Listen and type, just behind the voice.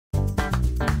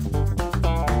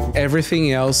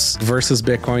everything else versus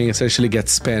Bitcoin essentially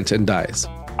gets spent and dies.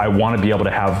 I want to be able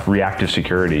to have reactive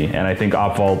security. And I think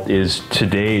OpVault is to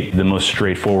date the most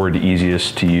straightforward,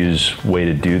 easiest to use way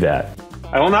to do that.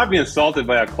 I will not be insulted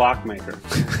by a clockmaker.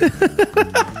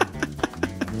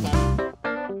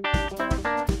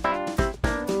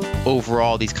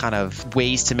 Overall, these kind of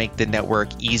ways to make the network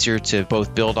easier to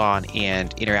both build on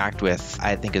and interact with,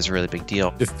 I think is a really big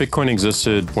deal. If Bitcoin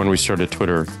existed when we started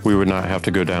Twitter, we would not have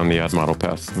to go down the ad model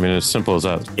path. I mean, it's simple as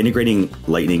that. Integrating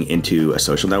Lightning into a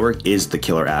social network is the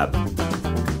killer app.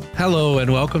 Hello,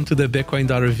 and welcome to the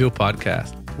Bitcoin.Review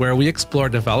podcast, where we explore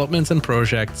developments and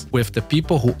projects with the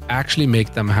people who actually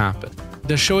make them happen.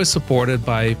 The show is supported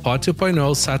by Pod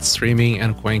 2.0, Sat Streaming,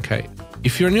 and CoinKite.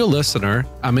 If you're a new listener,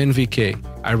 I'm NVK.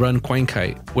 I run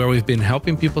CoinKite, where we've been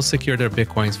helping people secure their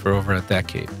Bitcoins for over a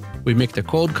decade. We make the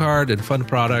cold card and fun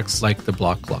products like the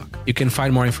block clock. You can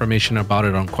find more information about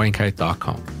it on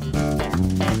coinkite.com.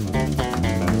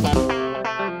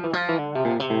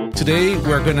 Today,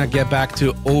 we're going to get back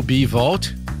to OB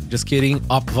Vault. Just kidding,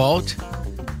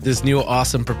 OpVault. This new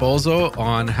awesome proposal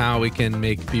on how we can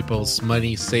make people's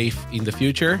money safe in the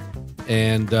future.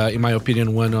 And in my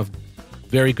opinion, one of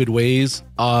very good ways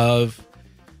of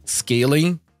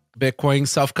scaling Bitcoin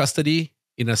self-custody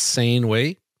in a sane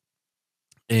way.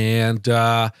 And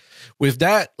with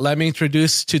that, let me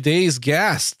introduce today's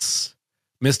guests.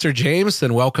 Mr. James,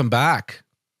 and welcome back.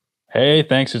 Hey,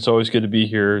 thanks. It's always good to be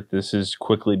here. This is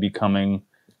quickly becoming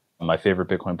my favorite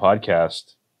Bitcoin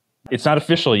podcast. It's not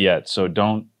official yet, so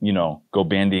don't, go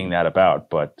bandying that about,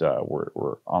 but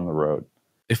we're on the road.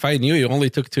 If I knew, you only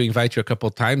took to invite you a couple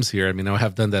times here. I mean, I would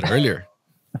have done that earlier.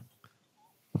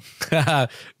 Mr.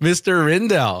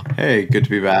 Rijndael. Hey, good to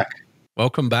be back.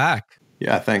 Welcome back.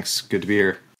 Yeah, thanks. Good to be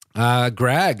here.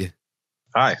 Greg.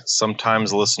 Hi,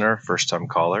 sometimes listener, first time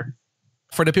caller.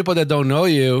 For the people that don't know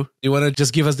you, you want to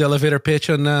just give us the elevator pitch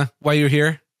on why you're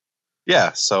here?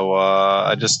 Yeah, so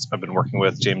I've been working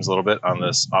with James a little bit on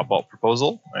this OpVault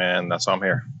proposal, and that's why I'm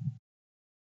here.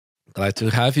 Glad to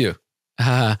have you.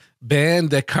 Ben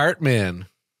the Cartman.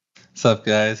 What's up,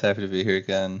 guys? Happy to be here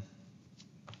again.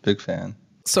 Big fan.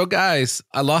 So, guys,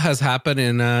 a lot has happened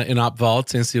in OpVault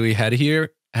since we had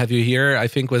here. Have you here? I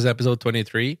think was episode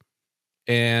 23.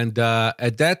 And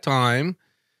at that time,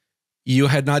 you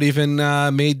had not even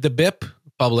made the BIP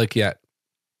public yet.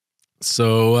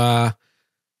 So a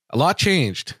lot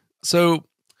changed. So,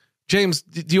 James,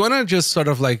 do you want to just sort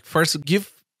of first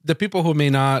give the people who may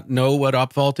not know what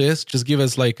OpVault is, just give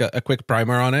us a quick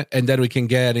primer on it, and then we can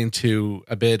get into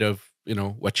a bit of,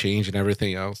 what changed and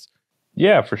everything else.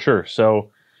 Yeah, for sure.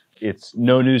 So it's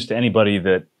no news to anybody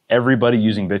that everybody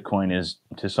using Bitcoin is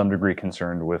to some degree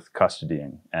concerned with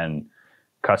custodying. And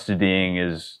custodying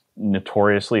is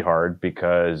notoriously hard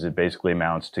because it basically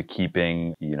amounts to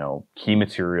keeping, key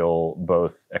material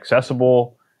both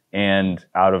accessible and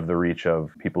out of the reach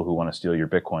of people who want to steal your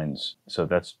Bitcoins. So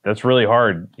that's really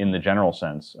hard in the general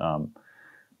sense.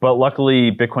 But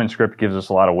luckily, Bitcoin Script gives us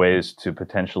a lot of ways to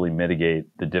potentially mitigate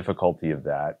the difficulty of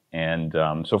that. And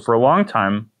so for a long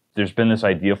time, there's been this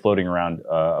idea floating around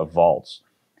of vaults.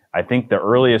 I think the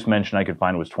earliest mention I could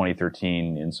find was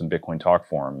 2013 in some Bitcoin talk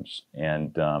forums.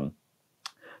 And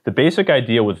the basic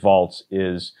idea with vaults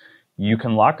is you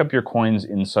can lock up your coins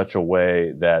in such a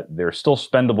way that they're still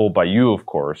spendable by you, of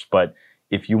course, but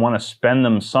if you want to spend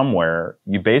them somewhere,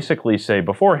 you basically say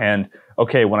beforehand,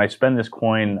 okay, when I spend this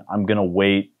coin, I'm going to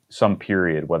wait some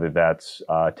period, whether that's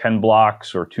 10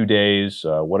 blocks or 2 days,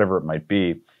 whatever it might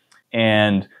be.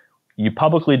 And you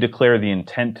publicly declare the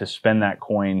intent to spend that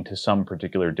coin to some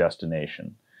particular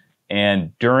destination.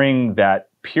 And during that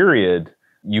period,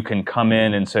 you can come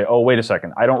in and say, oh, wait a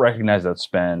second, I don't recognize that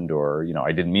spend, or,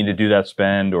 I didn't mean to do that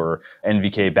spend, or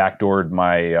NVK backdoored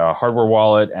my hardware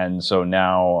wallet. And so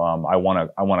now I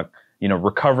want to,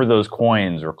 recover those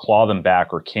coins or claw them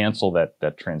back or cancel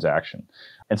that transaction.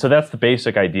 And so that's the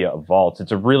basic idea of vaults.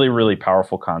 It's a really, really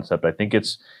powerful concept. I think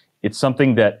it's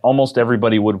something that almost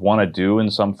everybody would want to do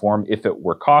in some form if it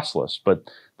were costless. But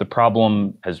the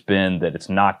problem has been that it's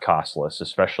not costless,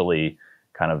 especially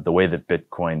kind of the way that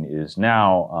Bitcoin is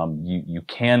now. You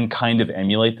can kind of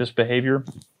emulate this behavior,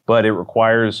 but it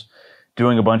requires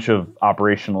doing a bunch of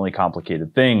operationally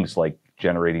complicated things like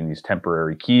generating these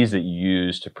temporary keys that you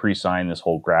use to pre-sign this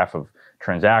whole graph of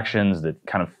transactions that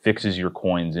kind of fixes your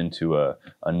coins into a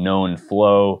known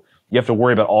flow. You have to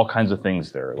worry about all kinds of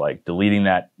things there, like deleting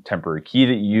that temporary key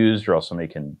that you used, or else somebody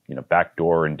can,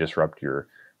 backdoor and disrupt your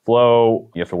flow.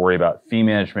 You have to worry about fee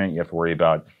management. You have to worry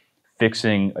about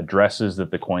fixing addresses that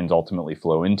the coins ultimately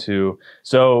flow into.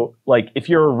 So if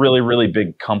you're a really, really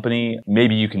big company,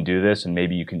 maybe you can do this and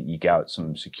maybe you can eke out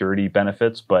some security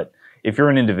benefits, but if you're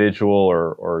an individual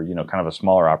or kind of a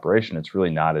smaller operation, it's really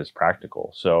not as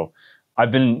practical. So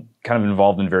I've been kind of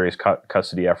involved in various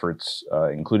custody efforts,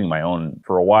 including my own,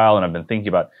 for a while, and I've been thinking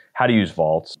about how to use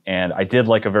vaults. And I did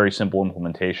like a very simple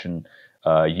implementation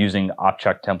using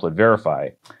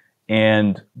CHECKTEMPLATEVERIFY.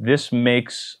 And this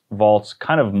makes vaults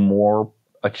kind of more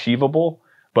achievable,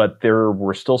 but there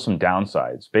were still some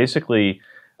downsides. Basically,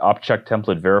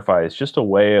 CHECKTEMPLATEVERIFY is just a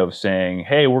way of saying,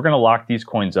 hey, we're going to lock these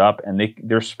coins up, and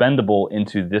they're spendable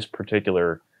into this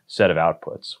particular set of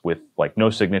outputs with like no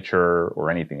signature or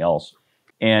anything else.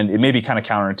 And it may be kind of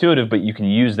counterintuitive, but you can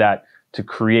use that to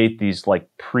create these like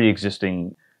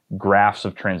pre-existing graphs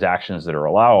of transactions that are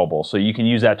allowable. So you can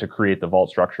use that to create the vault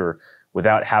structure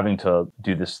without having to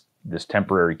do this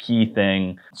temporary key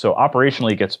thing. So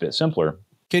operationally, it gets a bit simpler.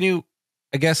 Can you,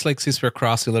 I guess, like, since we're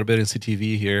crossing a little bit in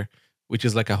CTV here, which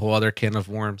is like a whole other can of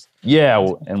worms. Yeah,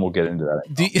 and we'll get into that.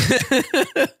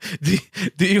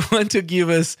 Do you want to give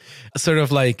us sort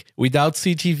of like, without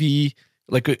CTV,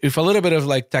 like if a little bit of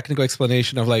like technical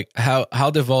explanation of like how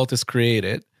the vault is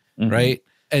created, right?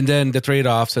 And then the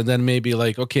trade-offs, and then maybe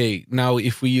like, okay, now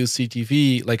if we use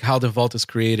CTV, like how the vault is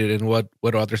created and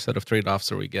what other set of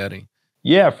trade-offs are we getting?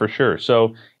 Yeah, for sure.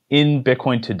 So in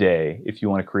Bitcoin today, if you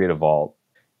want to create a vault,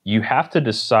 you have to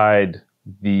decide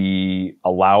the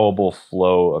allowable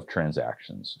flow of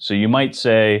transactions. So you might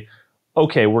say,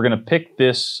 okay, we're going to pick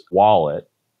this wallet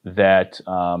that,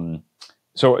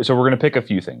 so we're going to pick a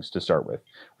few things to start with.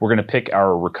 We're going to pick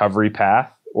our recovery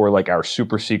path, or like our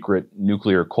super secret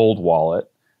nuclear cold wallet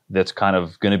that's kind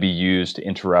of going to be used to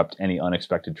interrupt any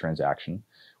unexpected transaction.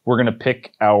 We're going to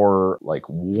pick our like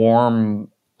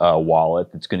warm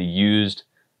wallet that's going to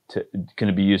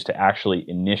be used to actually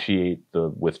initiate the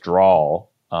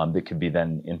withdrawal that can be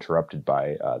then interrupted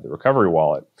by the recovery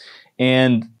wallet.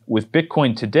 And with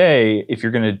Bitcoin today, if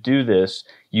you're going to do this,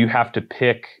 you have to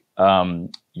pick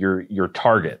your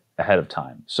target ahead of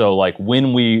time. So like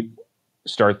when we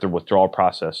start the withdrawal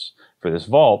process for this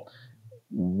vault,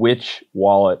 which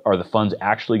wallet are the funds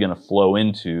actually going to flow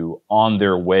into on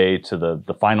their way to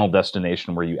the final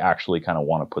destination where you actually kind of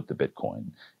want to put the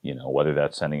Bitcoin, whether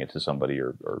that's sending it to somebody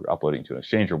or uploading to an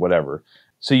exchange or whatever.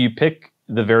 So you pick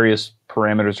the various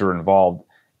parameters that are involved.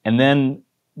 And then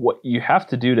what you have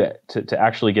to do to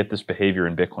actually get this behavior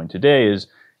in Bitcoin today is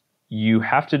you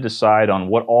have to decide on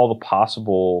what all the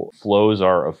possible flows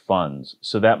are of funds.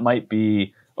 So that might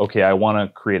be, okay, I want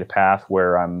to create a path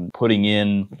where I'm putting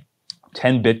in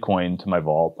 10 Bitcoin to my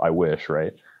vault, I wish,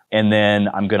 right? And then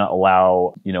I'm going to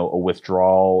allow, a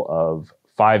withdrawal of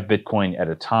 5 Bitcoin at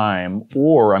a time,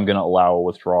 or I'm going to allow a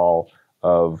withdrawal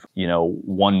of,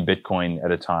 1 Bitcoin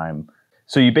at a time.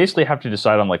 So you basically have to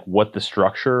decide on like what the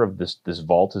structure of this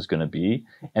vault is going to be.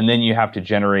 And then you have to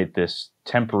generate this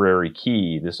temporary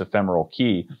key, this ephemeral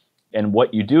key. And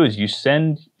what you do is you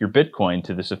send your Bitcoin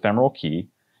to this ephemeral key.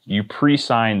 You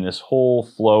pre-sign this whole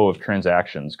flow of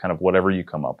transactions, kind of whatever you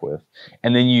come up with.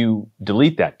 And then you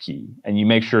delete that key and you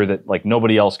make sure that like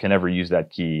nobody else can ever use that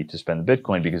key to spend the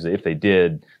Bitcoin, because if they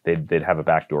did, they'd have a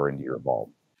backdoor into your vault.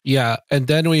 Yeah. And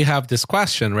then we have this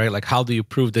question, right? Like, how do you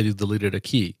prove that you deleted a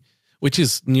key? Which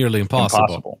is nearly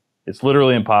impossible. It's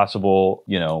literally impossible,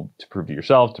 to prove to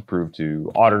yourself, to prove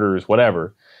to auditors,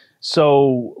 whatever.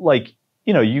 So like,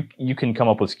 you can come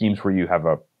up with schemes where you have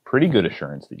a pretty good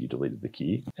assurance that you deleted the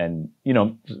key. And,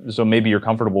 so maybe you're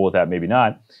comfortable with that, maybe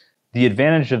not. The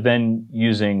advantage of then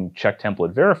using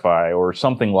CheckTemplateVerify or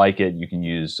something like it, you can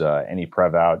use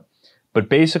ANYPREVOUT. But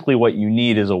basically what you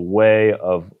need is a way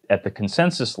of, at the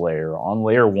consensus layer, on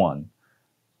layer 1,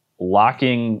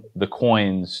 locking the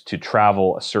coins to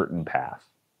travel a certain path.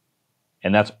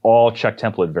 And that's all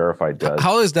CheckTemplateVerify does.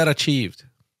 How is that achieved?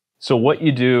 So what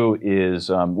you do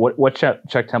is, what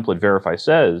CheckTemplateVerify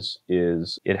says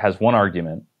is it has one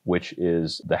argument, which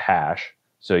is the hash.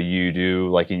 So you do,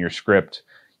 like in your script,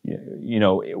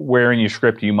 where in your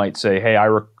script you might say, hey,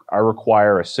 I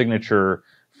require a signature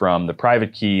from the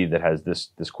private key that has this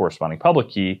corresponding public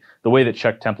key. The way that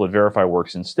CheckTemplateVerify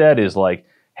works instead is like,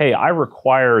 hey, I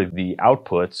require the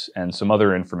outputs and some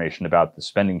other information about the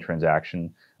spending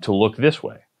transaction to look this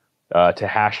way, to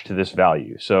hash to this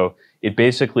value. So it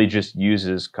basically just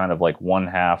uses kind of like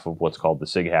 1/2 of what's called the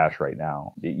SIG hash right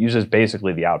now. It uses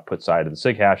basically the output side of the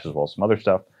SIG hash as well as some other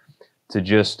stuff to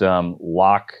just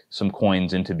lock some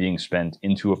coins into being spent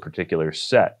into a particular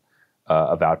set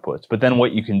of outputs. But then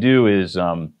what you can do is,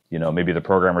 maybe the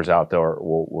programmers out there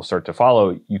will start to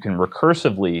follow. You can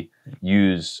recursively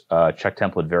use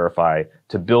CheckTemplateVerify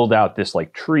to build out this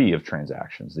like tree of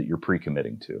transactions that you're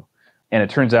pre-committing to. And it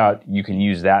turns out you can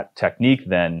use that technique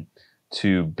then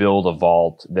to build a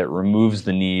vault that removes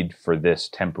the need for this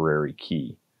temporary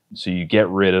key. So you get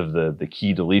rid of the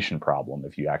key deletion problem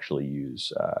if you actually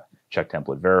use check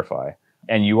template verify.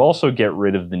 And you also get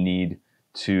rid of the need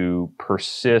to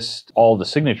persist all the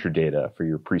signature data for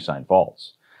your pre-signed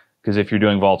vaults. Because if you're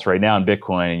doing vaults right now in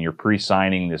Bitcoin and you're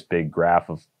pre-signing this big graph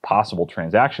of possible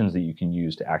transactions that you can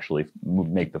use to actually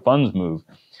make the funds move,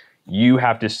 you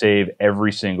have to save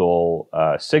every single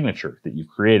signature that you've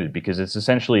created, because it's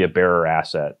essentially a bearer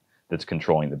asset that's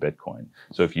controlling the Bitcoin.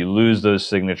 So if you lose those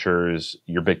signatures,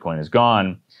 your Bitcoin is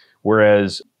gone.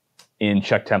 Whereas in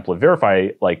check template verify,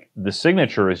 like the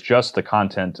signature is just the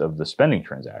content of the spending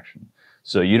transaction.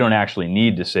 So you don't actually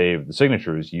need to save the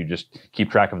signatures. You just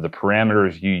keep track of the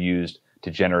parameters you used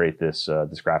to generate this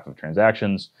graph of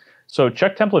transactions. So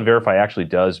check template verify actually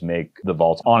does make the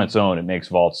vaults on its own. It makes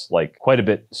vaults like quite a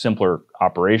bit simpler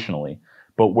operationally.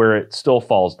 But where it still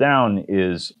falls down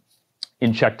is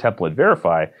in check template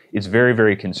verify, it's very,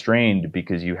 very constrained,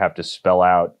 because you have to spell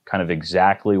out kind of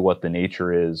exactly what the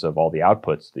nature is of all the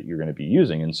outputs that you're going to be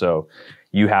using. And so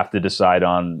you have to decide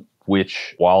on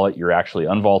which wallet you're actually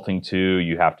unvaulting to.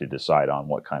 You have to decide on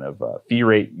what kind of fee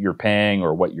rate you're paying,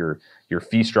 or what your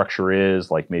fee structure is.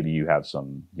 Like maybe you have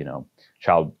some,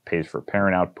 child pays for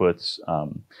parent outputs.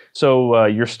 So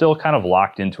you're still kind of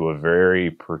locked into a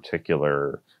very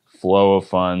particular flow of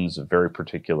funds, a very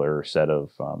particular set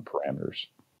of parameters.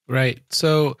 Right.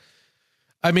 So,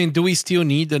 I mean, do we still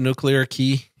need the nuclear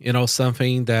key?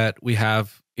 Something that we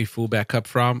have a full backup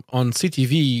from? On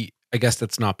CTV, I guess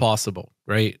that's not possible,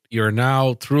 right? You're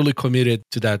now truly committed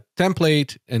to that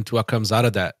template and to what comes out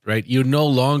of that, right? You no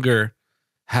longer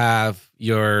have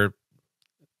your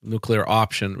nuclear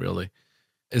option, really.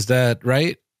 Is that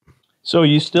right? So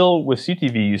you still, with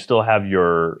CTV, you still have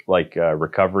your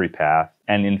recovery path.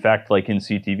 And in fact, like in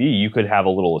CTV, you could have a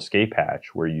little escape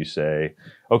hatch where you say,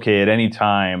 okay, at any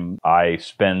time I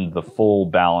spend the full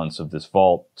balance of this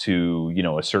vault to,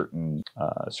 a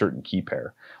certain key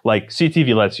pair. Like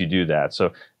CTV lets you do that.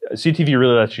 So CTV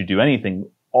really lets you do anything.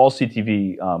 All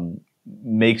CTV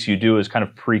makes you do is kind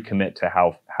of pre-commit to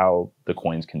how the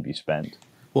coins can be spent.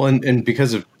 Well, and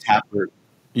because of Taproot,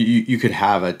 you could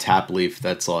have a tap leaf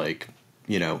that's like,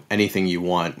 anything you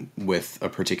want with a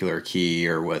particular key,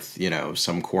 or with,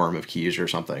 some quorum of keys or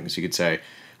something. So you could say,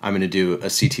 I'm going to do a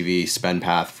CTV spend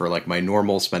path for like my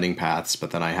normal spending paths,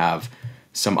 but then I have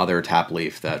some other tap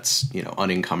leaf that's,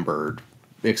 unencumbered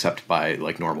except by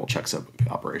like normal checksum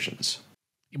operations.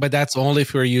 But that's only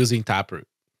if you're using Taproot.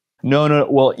 No.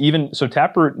 Well, so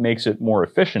Taproot makes it more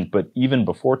efficient, but even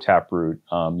before Taproot,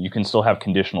 you can still have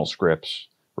conditional scripts,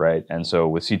 right? And so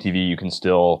with CTV, you can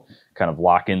still kind of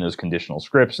lock in those conditional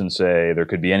scripts and say there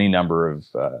could be any number of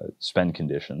spend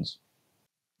conditions.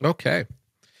 Okay.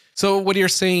 So what you're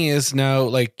saying is now,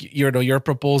 like, your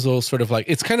proposal sort of like,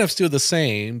 it's kind of still the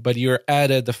same, but you're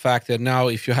added the fact that now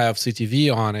if you have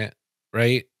CTV on it,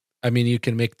 right? I mean, you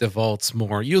can make the vaults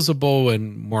more usable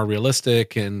and more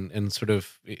realistic, and sort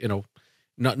of,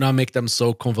 not make them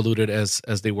so convoluted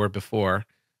as they were before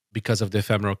because of the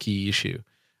ephemeral key issue.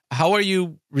 How are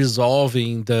you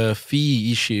resolving the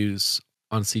fee issues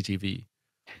on CTV?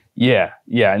 Yeah.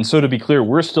 And so to be clear,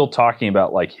 we're still talking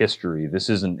about like history. This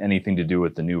isn't anything to do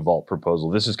with the new vault proposal.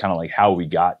 This is kind of like how we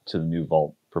got to the new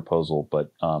vault proposal.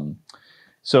 But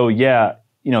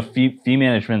fee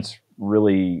management's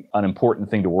really an important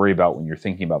thing to worry about when you're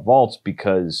thinking about vaults,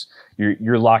 because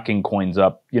you're locking coins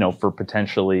up, for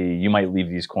potentially, you might leave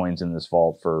these coins in this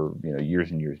vault for, years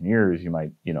and years and years. You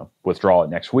might, withdraw it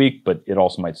next week, but it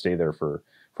also might stay there for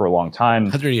a long time.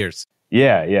 100 years.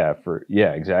 Yeah,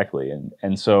 exactly.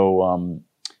 And so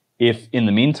if in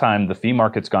the meantime, the fee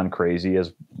market's gone crazy,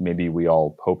 as maybe we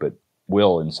all hope it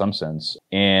will in some sense,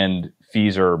 and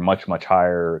fees are much, much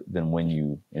higher than when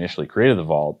you initially created the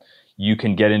vault, you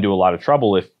can get into a lot of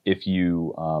trouble if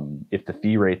the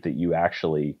fee rate that you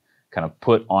actually kind of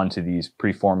put onto these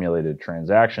pre-formulated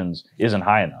transactions isn't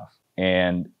high enough.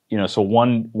 And so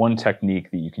one technique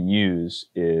that you can use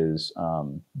is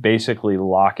basically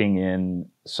locking in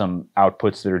some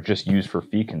outputs that are just used for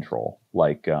fee control.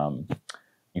 Like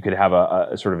you could have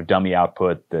a sort of dummy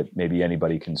output that maybe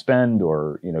anybody can spend,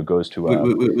 or goes to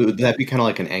a. Would that be kind of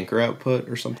like an anchor output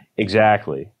or something?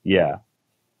 Exactly. Yeah.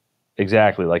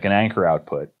 Exactly, like an anchor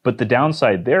output. But the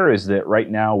downside there is that right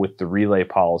now with the relay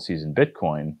policies in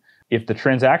Bitcoin, if the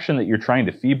transaction that you're trying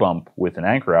to fee bump with an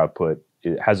anchor output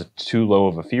has too low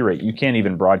of a fee rate, you can't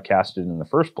even broadcast it in the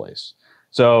first place.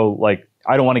 So, like,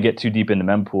 I don't want to get too deep into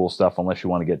mempool stuff unless you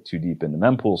want to get too deep into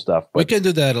mempool stuff. But we can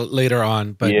do that later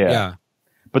on, but yeah.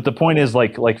 But the point is,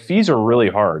 like fees are really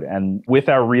hard. And with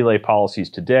our relay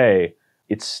policies today,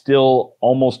 it's still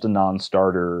almost a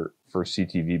non-starter for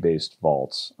CTV-based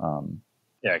vaults. Can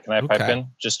I pipe in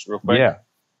just real quick? Yeah.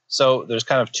 So there's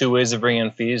kind of two ways of bringing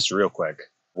in fees real quick.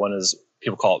 One is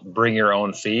people call it bring your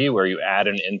own fee, where you add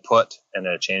an input and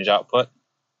a change output,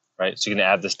 right? So you can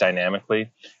add this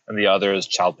dynamically. And the other is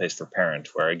child pays for parent,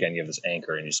 where again, you have this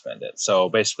anchor and you spend it. So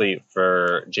basically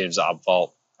for JamesOB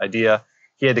Vault idea,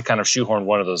 he had to kind of shoehorn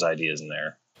one of those ideas in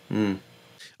there.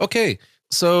 Okay.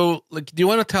 So like, do you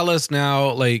want to tell us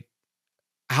now, like,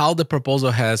 how the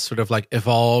proposal has sort of like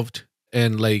evolved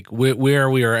and like where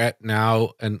we are at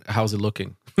now and how's it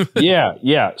looking?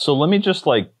 Yeah. So let me just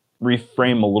like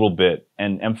reframe a little bit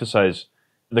and emphasize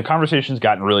the conversation's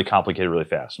gotten really complicated really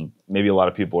fast. And maybe a lot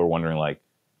of people are wondering like,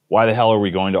 why the hell are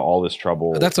we going to all this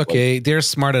trouble? That's okay. Like, they're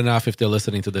smart enough if they're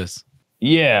listening to this.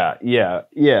 Yeah.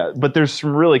 But there's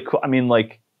some really cool, I mean,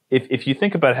 like if you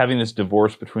think about having this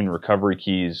divorce between recovery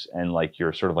keys and like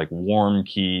your sort of like warm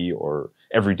key or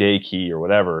everyday key or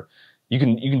whatever, you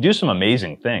can do some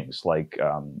amazing things. Like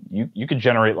you could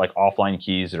generate like offline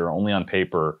keys that are only on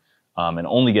paper and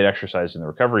only get exercised in the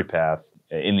recovery path,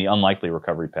 in the unlikely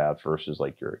recovery path versus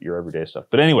like your everyday stuff.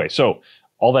 But anyway, so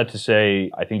all that to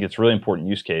say, I think it's a really important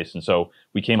use case. And so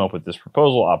we came up with this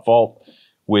proposal, OpVault,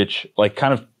 which like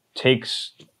kind of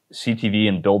takes CTV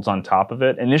and builds on top of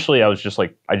it. Initially, I just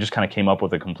kind of came up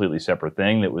with a completely separate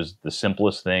thing that was the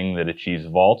simplest thing that achieves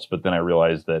vaults. But then I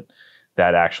realized that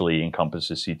actually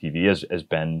encompasses CTV, as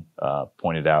Ben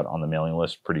pointed out on the mailing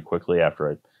list pretty quickly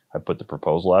after I put the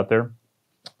proposal out there.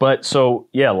 But so,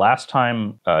 yeah,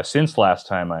 since last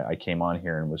time I came on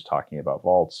here and was talking about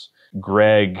vaults,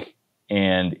 Greg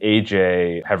and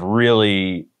AJ have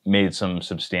really made some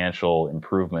substantial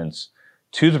improvements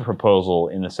to the proposal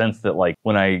in the sense that, like,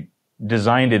 when I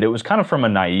designed it, it was kind of from a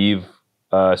naive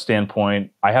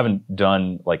standpoint. I haven't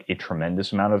done, like, a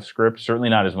tremendous amount of script, certainly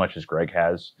not as much as Greg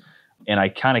has. And I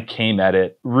kind of came at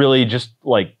it really just,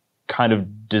 like, kind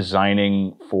of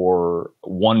designing for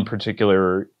one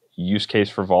particular use case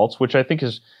for vaults, which I think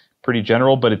is pretty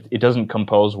general, but it doesn't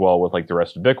compose well with, like, the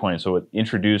rest of Bitcoin. So it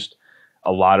introduced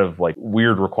a lot of, like,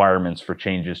 weird requirements for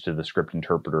changes to the script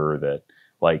interpreter that,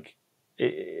 like,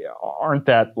 aren't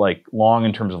that like long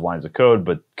in terms of lines of code,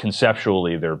 but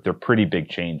conceptually they're pretty big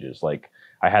changes. Like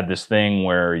I had this thing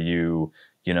where you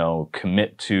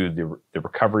commit to the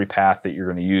recovery path that you're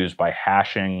going to use by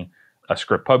hashing a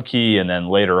script pub key and then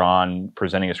later on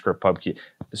presenting a script pub key.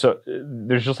 So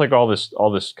there's just like all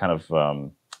this kind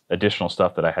of additional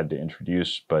stuff that I had to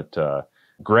introduce. But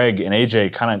Greg and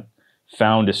AJ kind of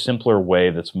found a simpler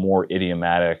way that's more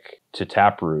idiomatic to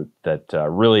Taproot that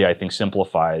really, I think,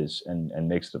 simplifies and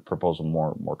makes the proposal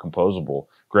more composable.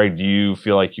 Greg, do you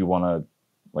feel like you want to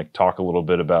like talk a little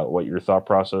bit about what your thought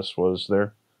process was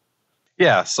there?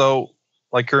 Yeah, so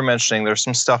like you were mentioning, there's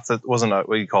some stuff that wasn't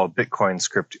what you call Bitcoin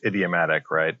script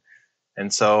idiomatic, right?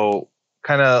 And so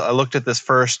kind of I looked at this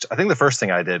first. I think the first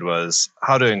thing I did was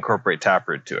how to incorporate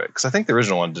Taproot to it, because I think the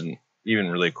original one didn't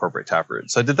even really incorporate Taproot.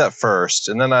 So I did that first,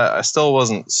 and then I still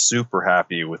wasn't super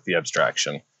happy with the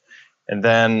abstraction. And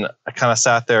then I kind of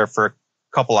sat there for a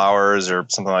couple hours or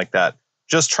something like that,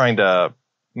 just trying to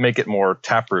make it more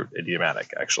Taproot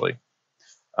idiomatic, actually.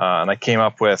 And I came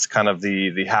up with kind of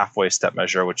the halfway step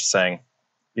measure, which is saying,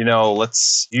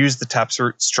 let's use the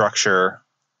Taproot structure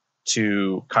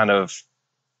to kind of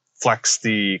flex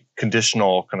the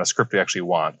conditional kind of script we actually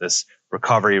want, this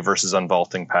recovery versus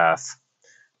unvaulting path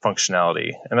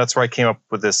functionality. And that's where I came up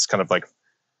with this kind of like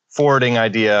forwarding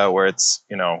idea where it's,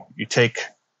 you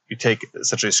take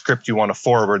essentially a script you want to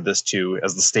forward this to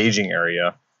as the staging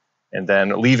area and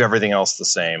then leave everything else the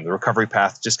same. The recovery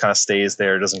path just kind of stays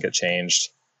there, doesn't get changed,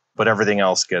 but everything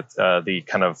else gets, the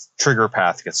kind of trigger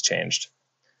path gets changed.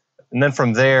 And then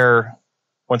from there,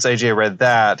 once AJ read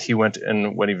that, he went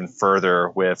even further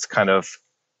with kind of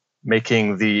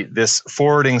making this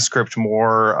forwarding script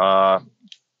more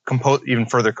even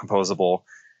further composable,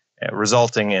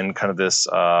 resulting in kind of this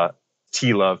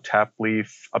TLOV, tap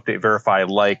leaf update verify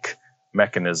like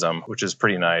mechanism, which is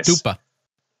pretty nice. Tupa.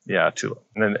 Yeah, TLOV.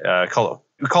 And then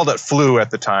we called it flu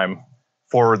at the time,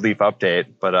 forward leaf update,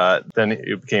 but then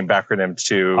it became backronym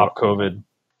to OpCovid.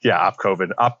 Yeah,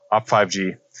 OpCovid,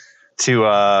 Op5G. To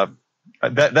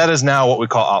that is now what we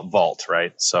call OpVault,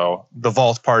 right? So the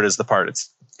vault part is the part it's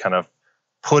kind of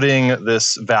putting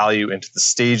this value into the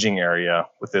staging area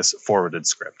with this forwarded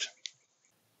script.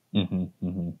 Mm-hmm,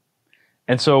 mm-hmm.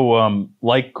 And so,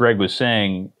 like Greg was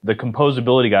saying, the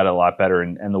composability got a lot better.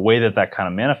 And the way that kind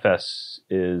of manifests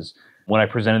is when I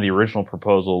presented the original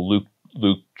proposal,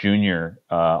 Luke Jr.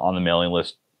 On the mailing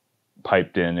list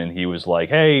piped in and he was like,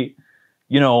 hey,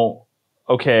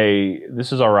 okay,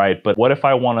 this is all right, but what if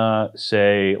I want to,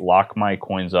 say, lock my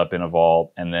coins up in a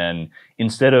vault and then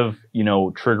instead of,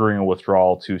 triggering a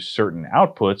withdrawal to certain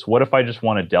outputs, what if I just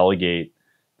want to delegate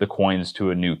the coins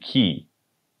to a new key.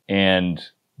 And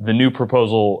the new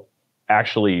proposal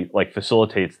actually like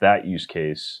facilitates that use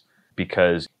case,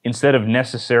 because instead of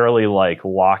necessarily like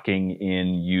locking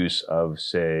in use of,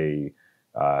 say,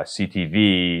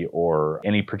 CTV or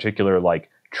any particular like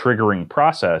triggering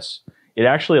process, it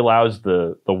actually allows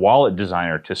the wallet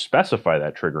designer to specify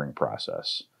that triggering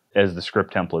process as the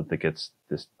script template that gets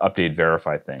this update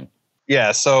verify thing.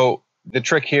 Yeah, so the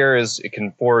trick here is it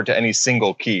can forward to any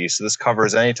single key. So this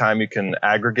covers any time you can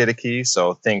aggregate a key.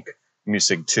 So think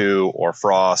Multisig 2 or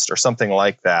Frost or something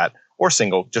like that, or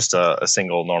just a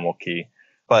single normal key.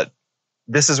 But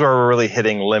this is where we're really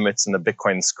hitting limits in the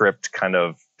Bitcoin script kind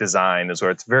of design, is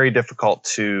where it's very difficult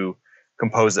to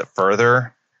compose it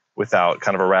further without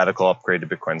kind of a radical upgrade to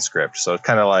Bitcoin script. So it's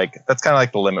that's kind of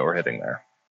like the limit we're hitting there.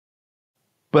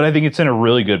 But I think it's in a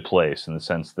really good place in the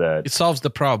sense that it solves the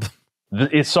problem.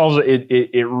 It solves it.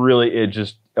 It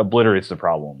just obliterates the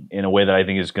problem in a way that I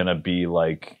think is going to be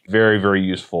like very, very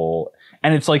useful.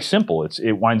 And it's like simple.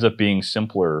 It winds up being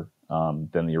simpler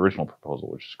than the original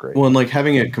proposal, which is great. Well, and like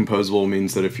having it composable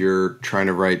means that if you're trying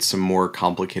to write some more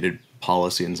complicated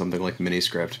policy in something like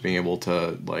Miniscript, being able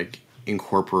to like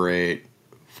incorporate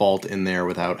Vault in there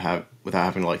without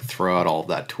having to like throw out all of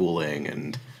that tooling,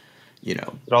 and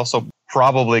it also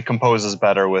probably composes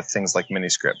better with things like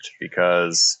Miniscript,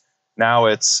 because now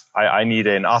it's I need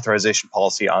an authorization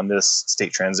policy on this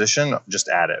state transition. Just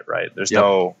add it, right? There's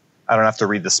I don't have to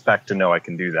read the spec to know I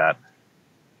can do that.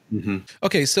 Mm-hmm.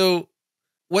 Okay, so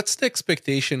what's the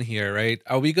expectation here, right?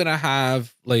 Are we gonna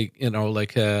have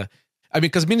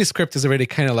because Miniscript is already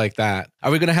kind of like that.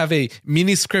 Are we gonna have a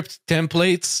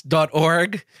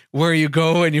miniscripttemplates.org where you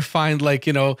go and you find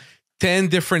 10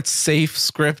 different safe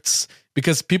scripts?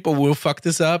 Because people will fuck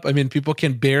this up. I mean, people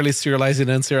can barely serialize and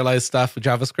unserialize stuff with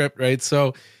JavaScript, right?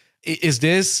 So is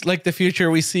this like the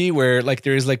future we see, where like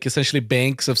there is like essentially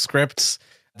banks of scripts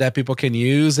that people can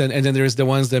use? And then there's the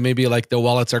ones that maybe like the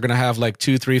wallets are going to have like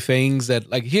 2-3 things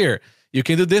that like, here, you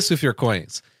can do this with your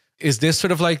coins. Is this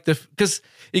sort of like because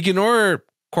ignore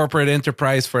corporate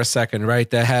enterprise for a second, right?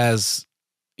 That has,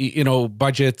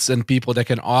 budgets and people that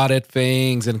can audit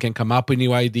things and can come up with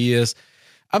new ideas.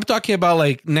 I'm talking about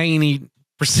like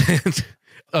 90%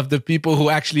 of the people who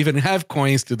actually even have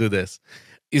coins to do this.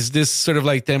 Is this sort of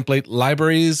like template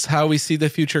libraries how we see the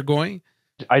future going?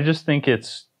 I just think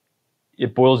it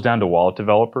boils down to wallet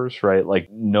developers, right? Like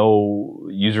no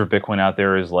user of Bitcoin out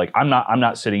there is like, I'm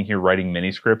not sitting here writing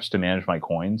mini scripts to manage my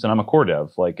coins, and I'm a core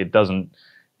dev. Like it doesn't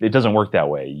work that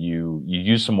way. You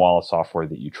use some wallet software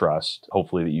that you trust,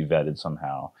 hopefully that you vetted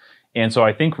somehow. And so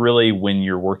I think really when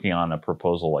you're working on a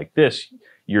proposal like this,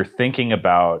 you're thinking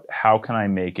about how can I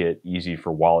make it easy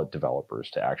for wallet developers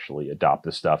to actually adopt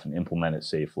this stuff and implement it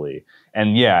safely.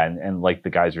 And and like the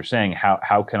guys are saying,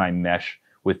 how can I mesh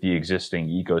with the existing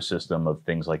ecosystem of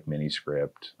things like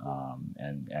Miniscript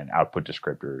and output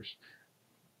descriptors.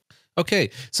 Okay,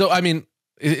 so I mean,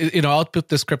 output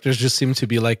descriptors just seem to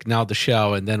be like now the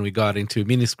shell, and then we got into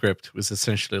Miniscript, which was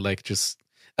essentially like just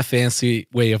a fancy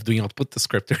way of doing output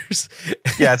descriptors.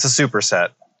 Yeah, it's a superset.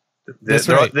 That's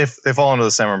right. They fall under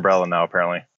the same umbrella now,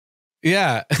 apparently.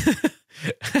 Yeah.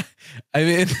 I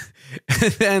mean,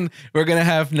 then we're going to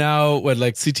have now,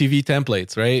 CTV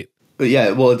templates, right? But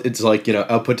yeah, well, it's like,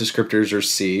 output descriptors are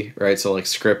C, right? So like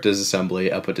script is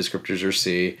assembly, output descriptors are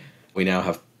C. We now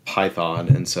have Python,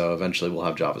 and so eventually we'll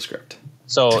have JavaScript.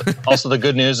 So also the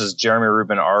good news is Jeremy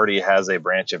Rubin already has a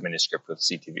branch of Miniscript with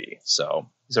CTV. So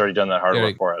he's already done that hard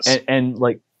work for us. And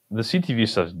like the CTV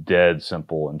stuff's dead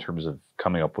simple in terms of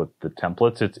coming up with the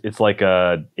templates. It's like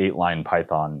a 8-line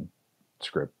Python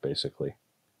script, basically.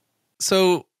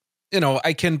 So,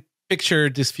 I can picture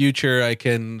this future. I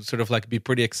can sort of like be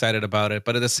pretty excited about it.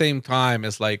 But at the same time,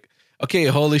 it's like, okay,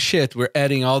 holy shit, we're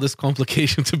adding all this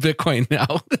complication to Bitcoin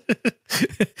now.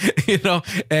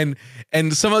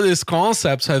 And some of these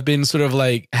concepts have been sort of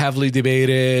like heavily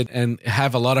debated and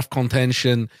have a lot of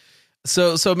contention.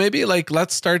 So maybe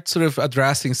let's start sort of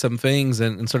addressing some things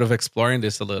and sort of exploring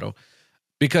this a little.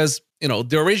 Because,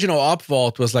 the original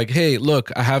Opvault was like, hey,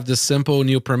 look, I have this simple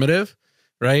new primitive,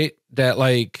 right? That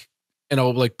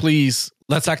please,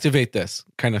 let's activate this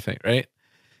kind of thing, right?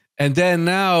 And then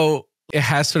now it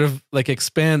has sort of like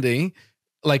expanding,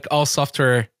 like all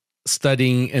software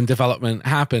studying and development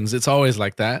happens. It's always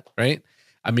like that, right?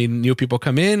 I mean, new people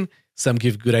come in, some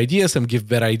give good ideas, some give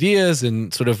bad ideas,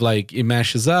 and sort of like it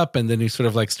mashes up, and then you sort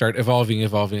of like start evolving,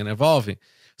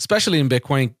 especially in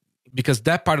Bitcoin, because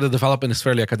that part of the development is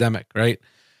fairly academic, right?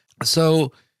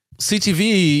 So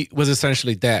CTV was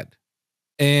essentially dead.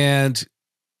 And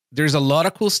there's a lot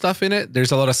of cool stuff in it.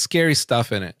 There's a lot of scary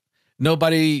stuff in it.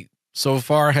 Nobody so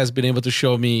far has been able to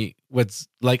show me what's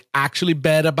like actually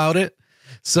bad about it.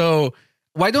 So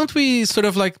why don't we sort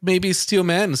of like maybe steel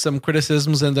man some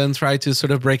criticisms and then try to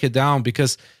sort of break it down?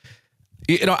 Because,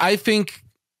 I think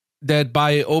that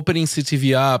by opening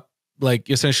CTV up, like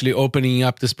essentially opening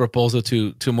up this proposal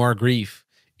to more grief,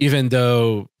 even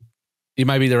though it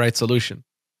might be the right solution.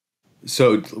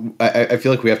 So I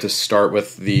feel like we have to start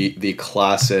with the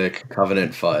classic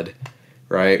covenant FUD,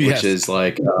 right? Yes. Which is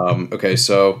like, okay,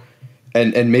 so,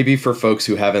 and maybe for folks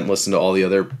who haven't listened to all the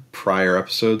other prior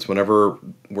episodes, whenever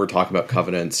we're talking about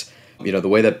covenants, the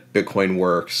way that Bitcoin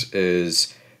works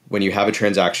is when you have a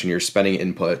transaction, you're spending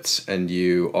inputs and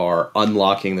you are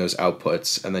unlocking those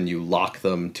outputs, and then you lock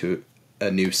them to a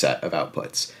new set of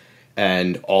outputs.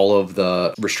 And all of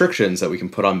the restrictions that we can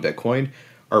put on Bitcoin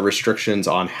are restrictions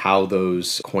on how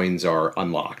those coins are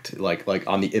unlocked, like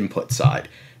on the input side.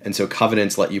 And so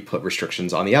covenants let you put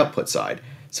restrictions on the output side.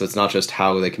 So it's not just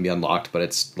how they can be unlocked, but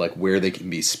it's like where they can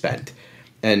be spent.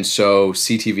 And so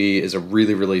CTV is a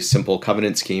really, really simple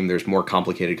covenant scheme. There's more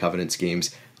complicated covenant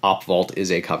schemes. OpVault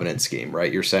is a covenant scheme,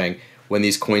 right? You're saying when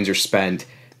these coins are spent,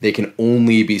 they can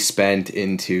only be spent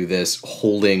into this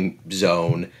holding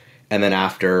zone. And then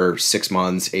after 6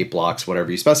 months, 8 blocks,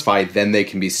 whatever you specify, then they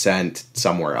can be sent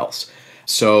somewhere else.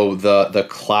 So the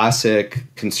classic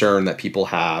concern that people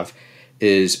have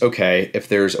is, okay, if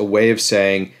there's a way of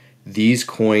saying these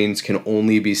coins can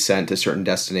only be sent to certain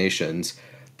destinations,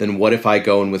 then what if I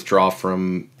go and withdraw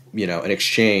from, an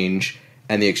exchange,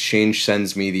 and the exchange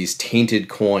sends me these tainted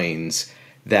coins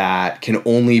that can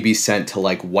only be sent to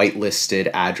like whitelisted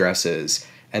addresses?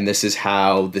 And this is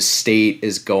how the state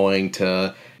is going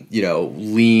to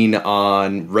lean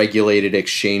on regulated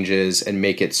exchanges and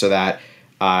make it so that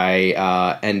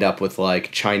I end up with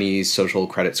like Chinese social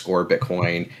credit score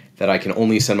Bitcoin, that I can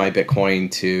only send my Bitcoin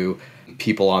to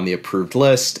people on the approved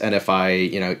list. And if I,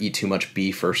 eat too much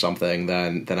beef or something,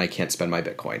 then I can't spend my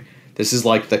Bitcoin. This is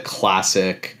like the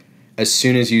classic, as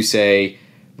soon as you say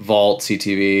Vault,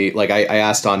 CTV, like I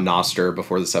asked on Nostr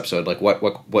before this episode, like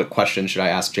what question should I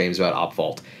ask James about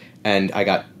OpVault? And I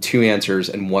got 2 answers,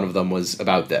 and one of them was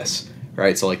about this,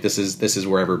 right? So like this is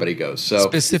where everybody goes. So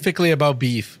specifically about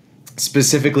beef.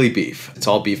 Specifically beef. It's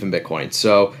all beef and Bitcoin.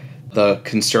 So the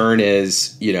concern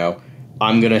is,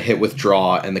 I'm going to hit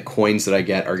withdraw, and the coins that I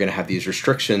get are going to have these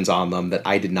restrictions on them that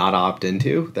I did not opt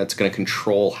into. That's going to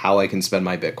control how I can spend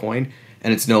my Bitcoin.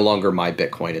 And it's no longer my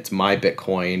Bitcoin. It's my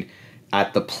Bitcoin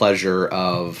at the pleasure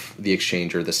of the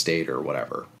exchange or the state or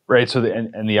whatever. Right. So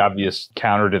the obvious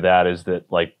counter to that is that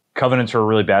like covenants are a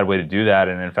really bad way to do that.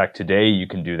 And in fact, today you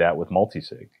can do that with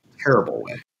multisig. Terrible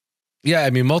way. Yeah,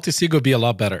 I mean, multisig would be a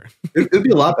lot better. It would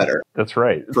be a lot better. That's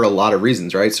right. For a lot of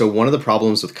reasons, right? So one of the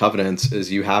problems with covenants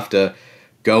is you have to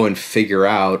go and figure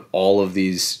out all of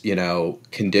these,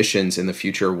 conditions in the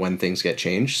future when things get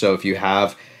changed. So if you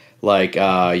have like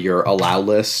your allow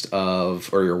list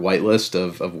or your whitelist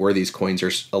of where these coins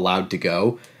are allowed to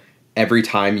go, every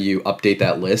time you update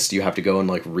that list, you have to go and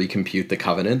like recompute the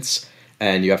covenants,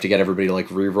 and you have to get everybody to like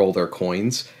re-roll their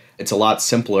coins. It's a lot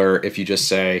simpler if you just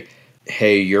say,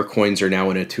 hey, your coins are now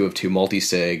in a 2 of 2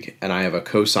 multisig, and I have a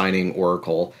co-signing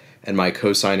oracle, and my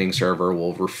co-signing server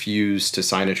will refuse to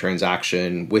sign a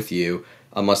transaction with you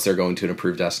unless they're going to an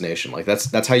approved destination. Like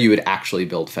that's how you would actually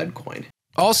build FedCoin.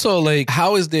 Also, like,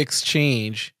 how is the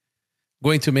exchange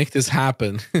going to make this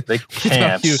happen? They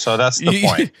can't. So that's the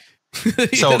point.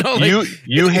 So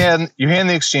you hand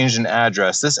the exchange an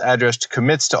address. This address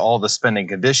commits to all the spending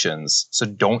conditions. So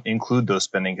don't include those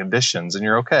spending conditions, and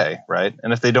you're okay, right?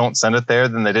 And if they don't send it there,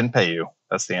 then they didn't pay you.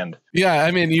 That's the end. Yeah,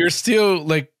 I mean, you're still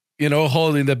like,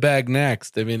 holding the bag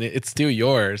next. I mean, it's still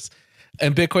yours.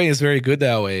 And Bitcoin is very good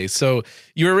that way. So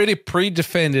you're already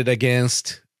pre-defended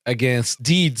against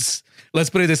deeds. Let's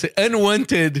put it this way: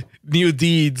 unwanted new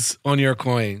deeds on your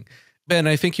coin. Ben,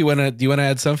 I think do you wanna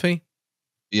add something?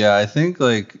 Yeah, I think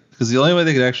because the only way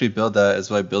they could actually build that is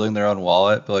by building their own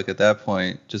wallet. But at that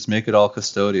point, just make it all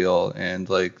custodial, and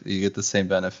you get the same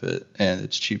benefit, and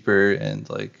it's cheaper, and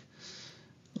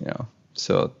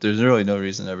so there's really no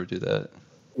reason to ever do that.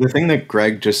 The thing that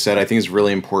Greg just said, I think, is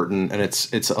really important, and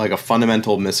it's like a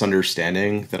fundamental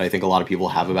misunderstanding that I think a lot of people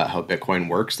have about how Bitcoin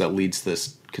works that leads to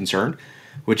this concern,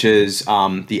 which is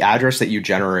the address that you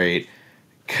generate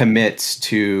commits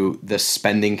to the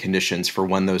spending conditions for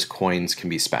when those coins can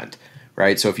be spent,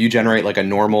 right? So if you generate like a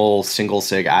normal single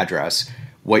sig address,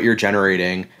 what you're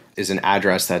generating is an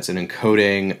address that's an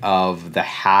encoding of the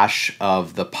hash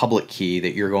of the public key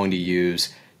that you're going to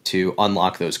use to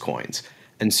unlock those coins.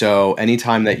 And so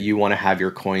anytime that you want to have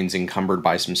your coins encumbered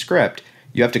by some script,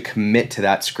 you have to commit to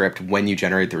that script when you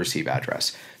generate the receive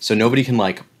address. So nobody can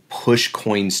push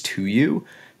coins to you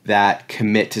that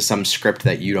commit to some script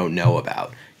that you don't know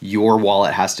about. Your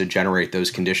wallet has to generate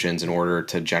those conditions in order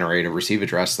to generate a receive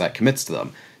address that commits to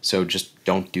them. So just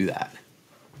don't do that.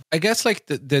 I guess like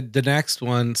the next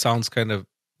one sounds kind of,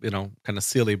 kind of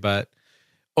silly, but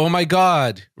oh my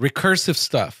God, recursive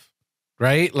stuff,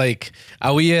 right? Like,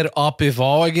 are we at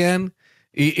OpEvol again?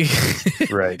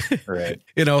 Right.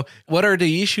 What are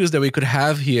the issues that we could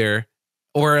have here?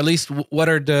 Or at least what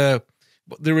are there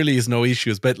really is no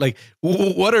issues, but like,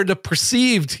 what are the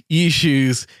perceived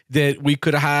issues that we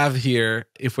could have here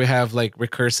if we have like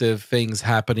recursive things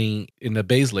happening in the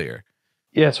base layer?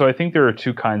 Yeah, so I think there are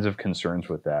two kinds of concerns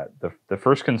with that. The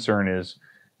first concern is,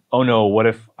 oh no, what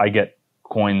if I get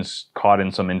coins caught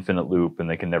in some infinite loop and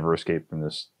they can never escape from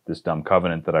this dumb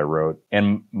covenant that I wrote?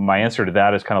 And my answer to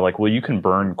that is kind of like, well, you can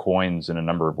burn coins in a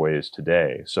number of ways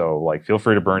today. So like, feel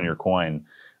free to burn your coin.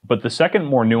 But the second,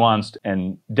 more nuanced,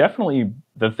 and definitely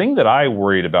the thing that I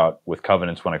worried about with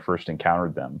covenants when I first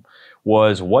encountered them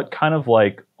was what kind of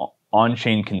like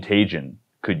on-chain contagion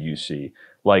could you see?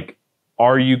 Like,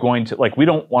 are you going to, like, we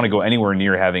don't want to go anywhere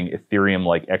near having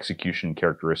Ethereum-like execution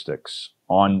characteristics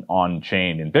on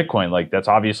chain in Bitcoin. Like, that's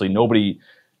obviously nobody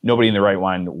in the right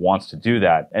mind wants to do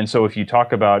that. And so if you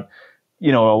talk about,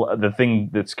 the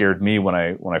thing that scared me when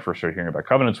I first started hearing about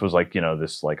covenants was like,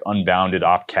 this like unbounded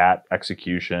opcat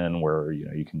execution where,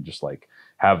 you can just like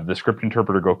have the script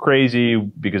interpreter go crazy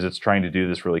because it's trying to do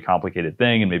this really complicated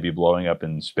thing and maybe blowing up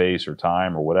in space or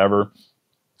time or whatever.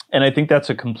 And I think that's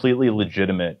a completely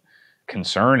legitimate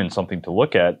concern and something to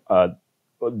look at.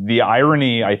 The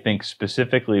irony, I think,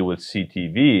 specifically with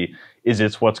CTV is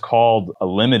it's what's called a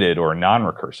limited or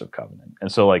non-recursive covenant.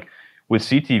 And so like with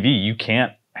CTV, you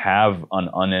can't have an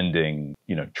unending,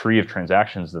 tree of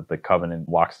transactions that the covenant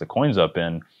locks the coins up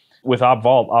in. With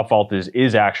OpVault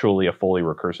is actually a fully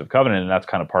recursive covenant, and that's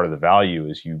kind of part of the value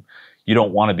is you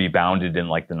don't want to be bounded in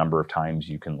like the number of times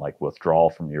you can like withdraw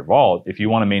from your vault. If you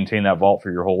want to maintain that vault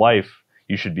for your whole life,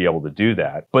 you should be able to do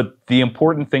that. But the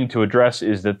important thing to address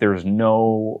is that there's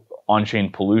no on-chain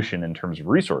pollution in terms of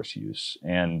resource use.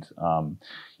 And,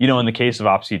 in the case of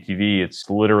OpCTV, it's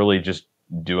literally just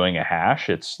doing a hash.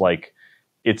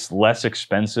 It's less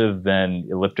expensive than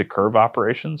elliptic curve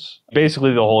operations.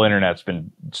 Basically, the whole internet's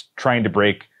been trying to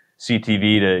break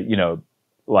CTV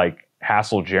to,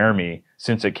 hassle Jeremy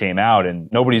since it came out,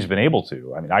 and nobody's been able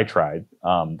to. I mean, I tried.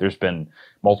 There's been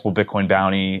multiple Bitcoin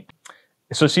bounty.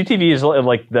 So CTV is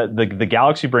like the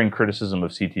Galaxy Brain criticism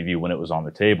of CTV when it was on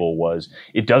the table was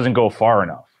it doesn't go far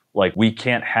enough. Like we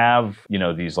can't have,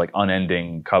 these like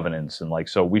unending covenants. And like,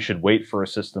 so we should wait for a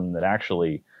system that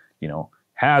actually,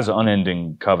 has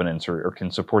unending covenants or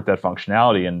can support that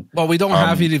functionality. And well, we don't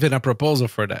have even a proposal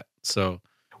for that. So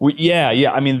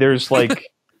yeah. I mean, there's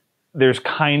like, there's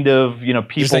kind of,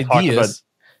 people talk about,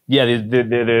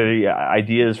 the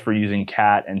ideas for using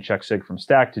cat and checksig from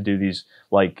stack to do these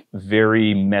like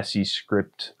very messy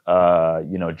script,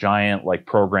 giant like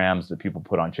programs that people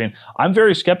put on chain. I'm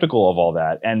very skeptical of all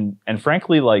that. And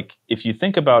frankly, like if you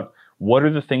think about what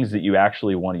are the things that you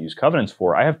actually want to use covenants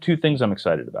for, I have two things I'm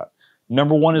excited about.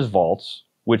 Number one is vaults,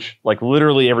 which like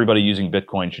literally everybody using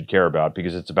Bitcoin should care about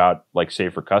because it's about like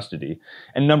safer custody.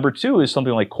 And number two is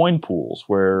something like coin pools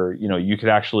where, you could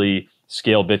actually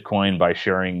scale Bitcoin by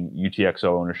sharing UTXO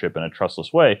ownership in a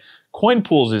trustless way. Coin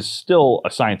pools is still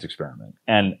a science experiment.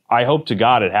 And I hope to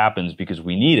God it happens because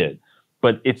we need it.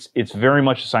 But it's very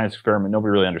much a science experiment.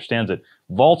 Nobody really understands it.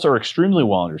 Vaults are extremely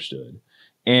well understood.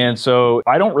 And so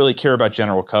I don't really care about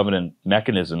general covenant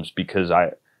mechanisms because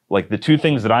like the two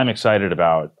things that I'm excited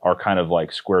about are kind of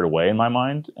like squared away in my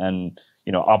mind. And,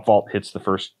 OpVault hits the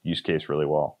first use case really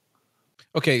well.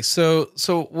 Okay. So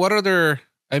what other,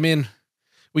 I mean,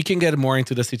 we can get more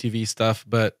into the CTV stuff,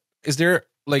 but is there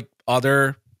like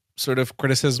other sort of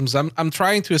criticisms? I'm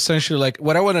trying to essentially like,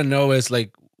 what I want to know is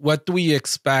like, what do we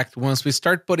expect once we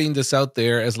start putting this out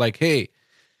there as like, hey,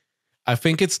 I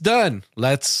think it's done.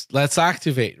 Let's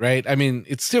activate, right? I mean,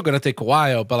 it's still going to take a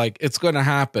while, but like it's going to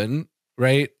happen.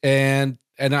 Right. And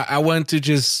I want to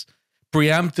just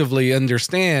preemptively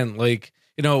understand, like,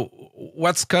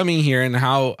 what's coming here and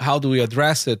how do we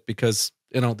address it? Because,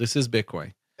 this is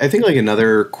Bitcoin. I think like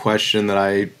another question that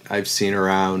I've seen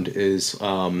around is,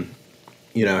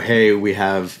 hey, we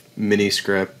have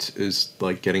Miniscript is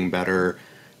like getting better.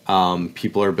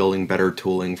 People are building better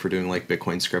tooling for doing like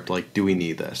Bitcoin script. Like, do we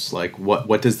need this? Like,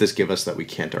 what does this give us that we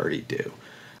can't already do?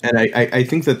 And I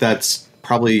think that's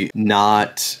probably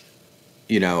not,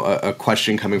 a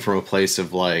question coming from a place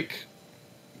of like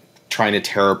trying to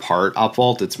tear apart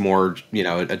OpVault. It's more,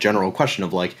 a general question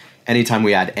of like, anytime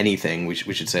we add anything, we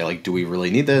should say like, do we really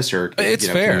need this? Or it's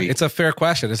fair. It's a fair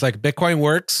question. It's like Bitcoin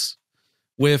works.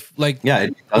 with like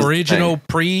original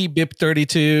pre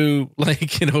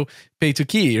BIP32 pay to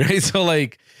key, right? So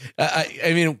like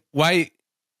I mean, why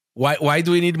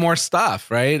do we need more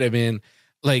stuff, right? I mean,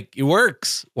 like it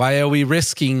works. Why are we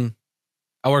risking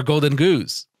our golden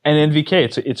goose? And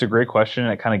NVK, it's a great question.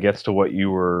 And it kind of gets to what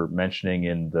you were mentioning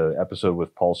in the episode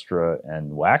with Polstra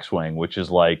and Waxwing, which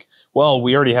is like, well,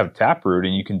 we already have Taproot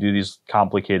and you can do these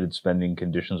complicated spending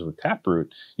conditions with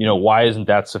Taproot. Why isn't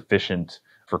that sufficient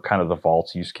for kind of the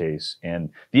vaults use case? And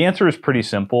the answer is pretty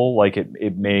simple. Like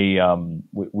it may,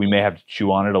 we may have to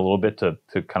chew on it a little bit to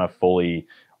kind of fully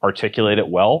articulate it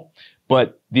well.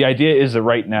 But the idea is that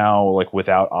right now, like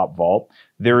without OpVault,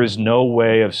 there is no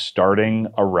way of starting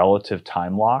a relative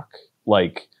time lock,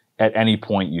 like at any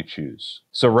point you choose.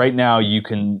 So right now you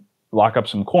can lock up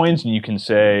some coins and you can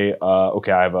say,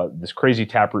 okay, I have this crazy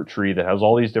Taproot tree that has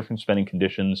all these different spending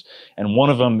conditions. And one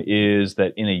of them is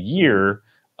that in a year,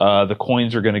 the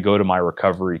coins are going to go to my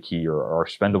recovery key or are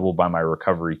spendable by my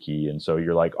recovery key. And so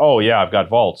you're like, oh yeah, I've got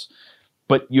vaults.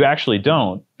 But you actually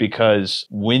don't, because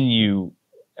when you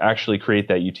actually create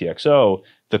that UTXO,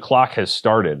 the clock has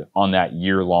started on that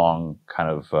year-long kind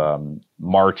of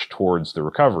march towards the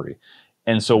recovery.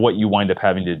 And so what you wind up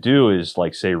having to do is,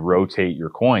 like, say, rotate your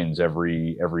coins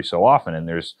every so often. And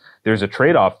there's a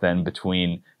trade-off then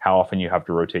between how often you have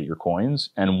to rotate your coins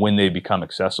and when they become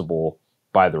accessible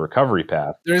by the recovery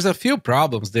path. There's a few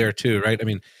problems there too, right? I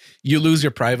mean, you lose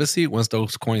your privacy once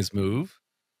those coins move,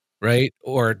 right?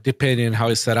 Or depending on how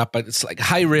it's set up, but it's like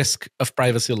high risk of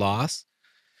privacy loss.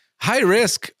 High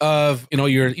risk of,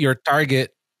 your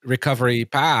target recovery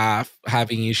path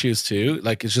having issues too.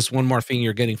 Like it's just one more thing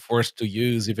you're getting forced to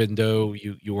use, even though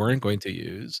you weren't going to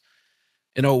use.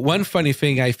 One funny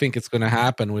thing I think it's going to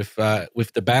happen with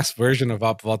the best version of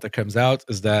OpVault that comes out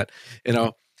is that,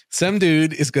 some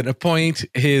dude is going to point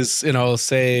his,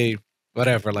 say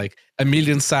whatever, like 1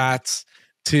 million sats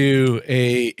to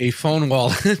a phone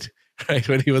wallet, right?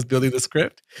 When he was building the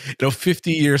script,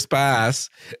 50 years pass.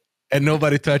 And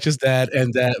nobody touches that,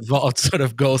 and that vault sort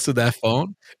of goes to that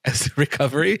phone as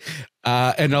recovery.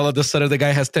 And all of a sudden, the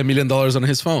guy has $10 million on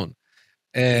his phone.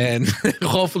 And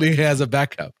hopefully he has a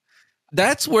backup.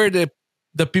 That's where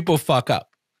the people fuck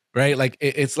up, right? Like,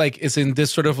 it's in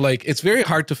this sort of like, it's very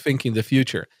hard to think in the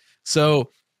future. So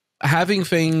having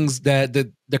things that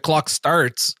the clock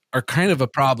starts are kind of a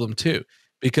problem too,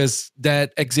 because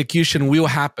that execution will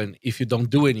happen if you don't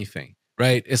do anything,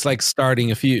 right? It's like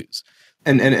starting a fuse.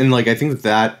 And like, I think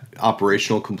that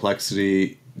operational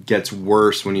complexity gets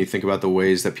worse when you think about the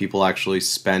ways that people actually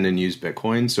spend and use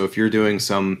Bitcoin. So if you're doing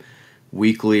some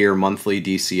weekly or monthly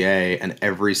DCA and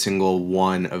every single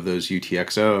one of those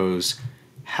UTXOs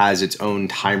has its own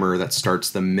timer that starts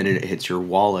the minute it hits your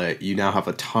wallet, you now have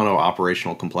a ton of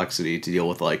operational complexity to deal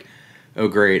with. Like, oh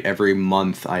great, every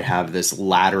month I have this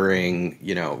laddering,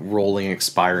 rolling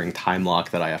expiring time lock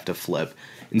that I have to flip.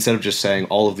 Instead of just saying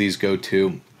all of these go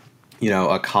to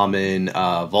a common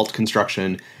vault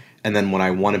construction, and then when I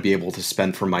want to be able to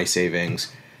spend from my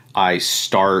savings, I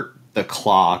start the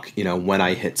clock, when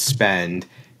I hit spend,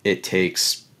 it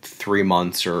takes 3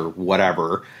 months or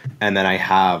whatever, and then I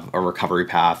have a recovery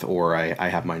path or I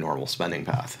have my normal spending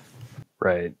path.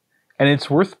 Right. And it's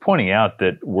worth pointing out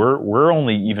that we're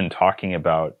only even talking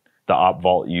about the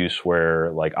OpVault use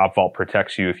where, like, OpVault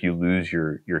protects you if you lose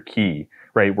your key.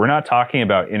 Right, we're not talking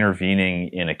about intervening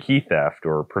in a key theft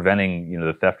or preventing,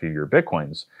 the theft of your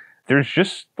Bitcoins. There's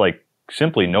just like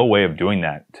simply no way of doing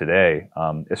that today,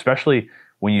 especially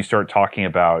when you start talking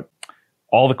about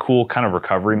all the cool kind of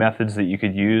recovery methods that you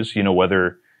could use,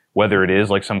 whether it is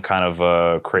like some kind of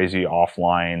a crazy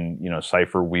offline,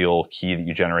 cipher wheel key that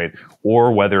you generate,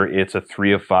 or whether it's a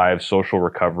 3 of 5 social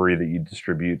recovery that you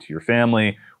distribute to your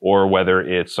family, or whether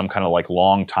it's some kind of like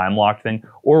long time lock thing,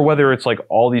 or whether it's like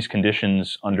all these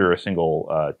conditions under a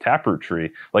single Taproot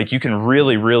tree. Like, you can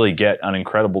really, really get an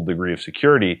incredible degree of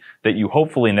security that you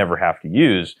hopefully never have to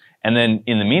use. And then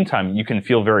in the meantime, you can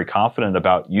feel very confident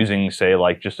about using, say,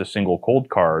 like just a single cold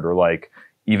card, or like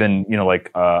even,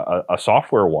 a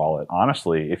software wallet,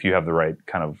 honestly, if you have the right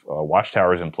kind of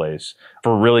watchtowers in place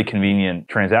for really convenient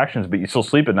transactions, but you still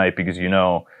sleep at night because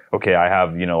okay, I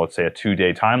have, let's say a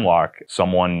 2-day time lock.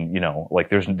 Someone, like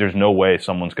there's no way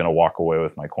someone's going to walk away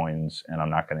with my coins, and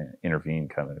I'm not going to intervene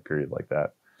kind of in a period like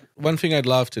that. One thing I'd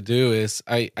love to do is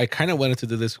I kind of wanted to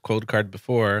do this with Cold Card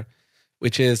before,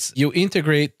 which is you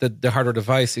integrate the hardware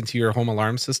device into your home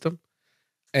alarm system.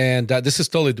 And this is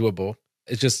totally doable.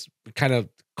 It's just kind of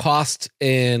cost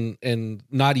and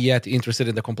not yet interested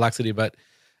in the complexity,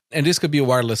 and this could be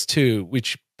wireless too,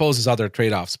 which poses other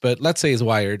trade-offs. But let's say it's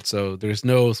wired, so there's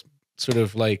no sort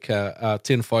of like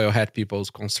tinfoil hat people's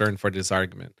concern for this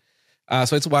argument.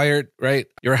 So it's wired, right?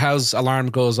 Your house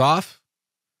alarm goes off.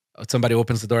 Somebody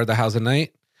opens the door of the house at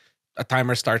night. A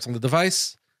timer starts on the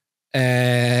device.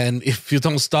 And if you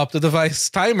don't stop the device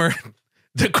timer,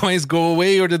 the coins go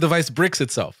away or the device bricks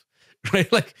itself,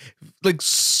 right? Like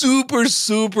super,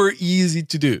 super easy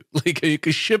to do. Like you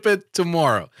could ship it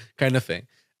tomorrow kind of thing.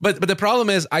 But the problem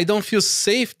is I don't feel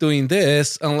safe doing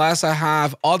this unless I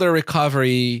have other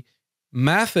recovery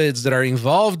methods that are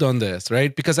involved on this,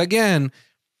 right? Because again,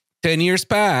 10 years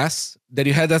pass that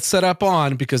you had that set up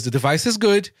on because the device is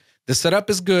good, the setup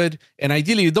is good, and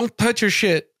ideally you don't touch your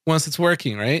shit once it's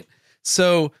working, right?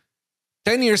 So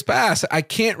 10 years pass, I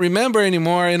can't remember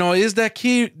anymore, is that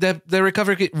key, that the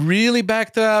recovery key really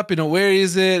backed up? Where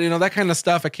is it? That kind of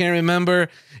stuff. I can't remember.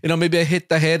 Maybe I hit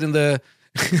the head in the,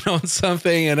 on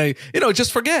something and I,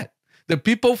 just forget. The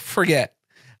people forget.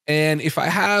 And if I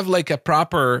have like a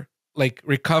proper like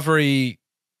recovery,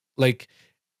 like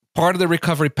part of the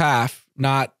recovery path,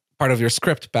 not part of your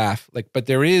script path, but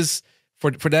there is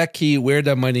for that key where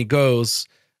the money goes,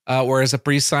 whereas a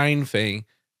pre-signed thing,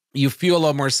 you feel a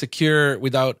lot more secure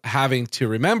without having to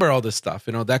remember all this stuff.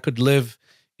 That could live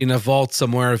in a vault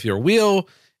somewhere of your wheel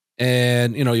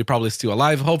and, you're probably still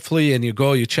alive, hopefully. And you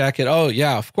go, you check it. Oh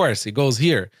yeah, of course it goes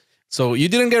here. So you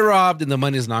didn't get robbed and the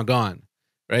money's not gone,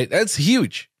 right? That's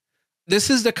huge. This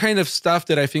is the kind of stuff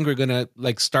that I think we're going to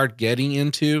like start getting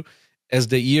into as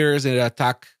the years and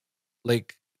attack,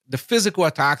 like the physical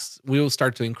attacks will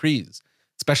start to increase,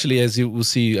 especially as you will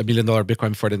see $1 million Bitcoin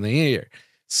before the end of the year.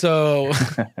 So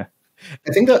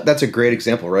I think that's a great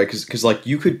example, right? Because like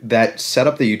that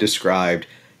setup that you described,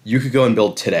 you could go and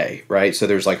build today, right? So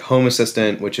there's like Home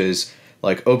Assistant, which is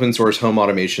like open source home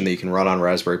automation that you can run on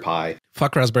Raspberry Pi.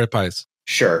 Fuck Raspberry Pis.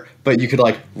 Sure. But you could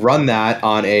like run that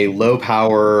on a low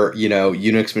power,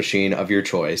 Unix machine of your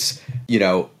choice,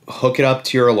 hook it up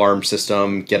to your alarm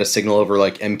system, get a signal over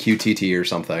like MQTT or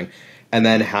something, and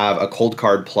then have a cold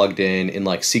card plugged in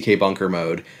like CK bunker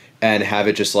mode. And have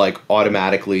it just like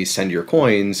automatically send your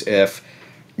coins if,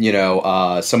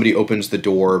 somebody opens the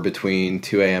door between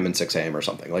 2 a.m. and 6 a.m. or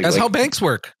something. That's how banks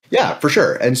work. Yeah, for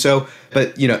sure. And so,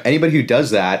 but, anybody who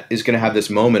does that is going to have this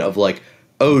moment of like,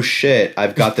 oh shit,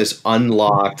 I've got this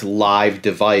unlocked live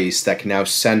device that can now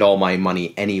send all my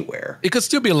money anywhere. It could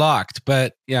still be locked,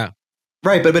 but yeah.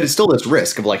 Right, but it's still this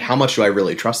risk of like, how much do I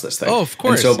really trust this thing? Oh, of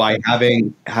course. And so by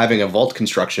having a vault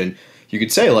construction, you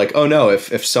could say like, oh no,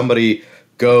 if somebody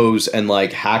goes and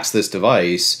like hacks this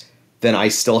device, then I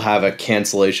still have a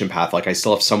cancellation path. Like I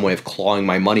still have some way of clawing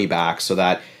my money back so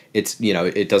that it's,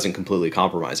 it doesn't completely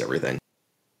compromise everything.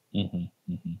 Mm-hmm,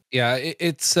 mm-hmm. Yeah,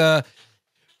 it's, I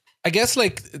guess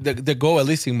like the goal, at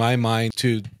least in my mind,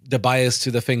 to the bias to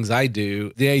the things I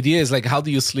do, the idea is like, how do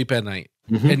you sleep at night?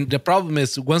 Mm-hmm. And the problem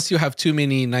is once you have too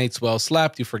many nights well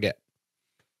slept, you forget.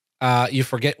 You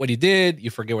forget what you did.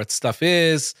 You forget what stuff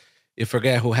is. You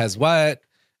forget who has what.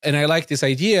 And I like this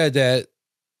idea that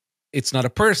it's not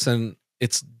a person,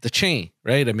 it's the chain,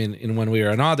 right? I mean, in one way or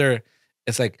another,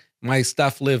 it's like my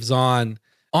stuff lives on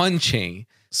chain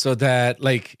so that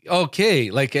like, okay,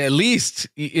 like at least,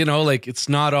 like it's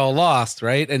not all lost,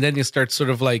 right? And then you start sort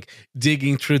of like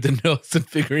digging through the notes and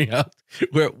figuring out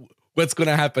what's going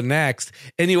to happen next.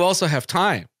 And you also have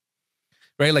time,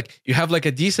 right? Like you have like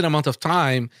a decent amount of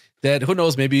time that who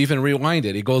knows, maybe even rewind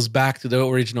it. It goes back to the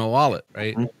original wallet,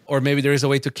 right? Mm-hmm. Or maybe there is a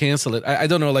way to cancel it. I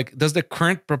don't know, like, does the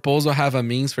current proposal have a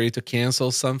means for you to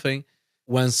cancel something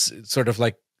once it's sort of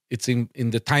like it's in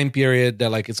the time period that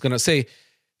like it's going to say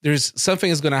there's something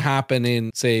is going to happen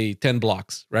in, say, 10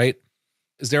 blocks, right?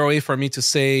 Is there a way for me to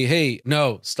say, hey,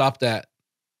 no, stop that?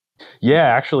 Yeah,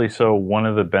 actually, so one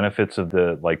of the benefits of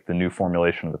the new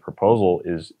formulation of the proposal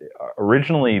is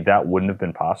originally that wouldn't have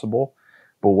been possible.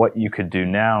 But what you could do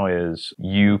now is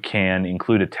you can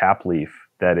include a tap leaf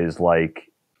that is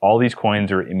like all these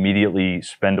coins are immediately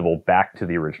spendable back to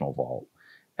the original vault.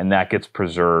 And that gets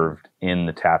preserved in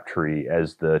the tap tree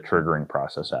as the triggering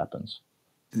process happens.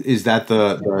 Is that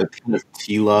the kind of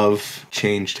T-Love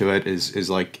change to it? Is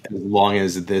like as long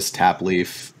as this tap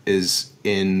leaf is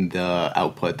in the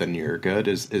output, then you're good?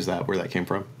 Is that where that came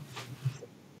from?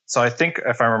 So I think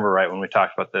if I remember right, when we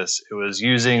talked about this, it was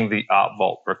using the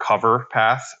OpVault recover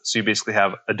path. So you basically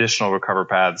have additional recover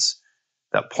paths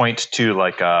that point to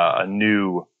like a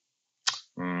new,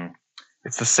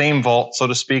 it's the same vault, so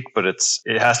to speak, but it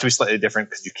has to be slightly different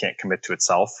because you can't commit to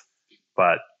itself.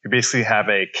 But you basically have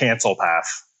a cancel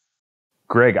path.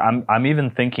 Greg, I'm even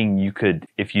thinking you could,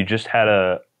 if you just had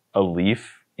a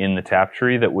leaf in the tap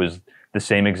tree that was the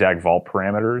same exact vault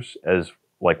parameters as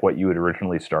like what you had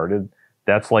originally started,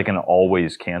 that's like an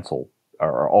always cancel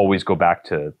or always go back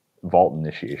to vault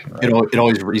initiation, right? It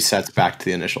always resets back to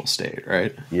the initial state,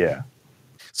 right? Yeah.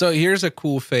 So here's a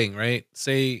cool thing, right?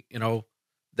 Say,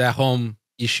 that home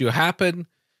issue happened,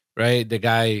 right? The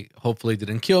guy hopefully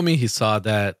didn't kill me. He saw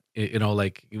that,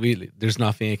 there's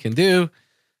nothing I can do.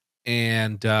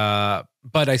 And,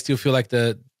 but I still feel like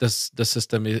the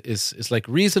system is like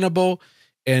reasonable.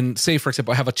 And say, for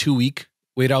example, I have a 2-week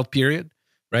wait out period,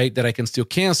 right? That I can still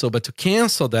cancel. But to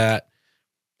cancel that,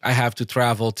 I have to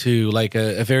travel to like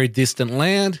a very distant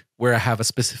land where I have a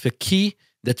specific key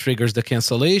that triggers the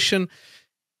cancellation.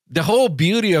 The whole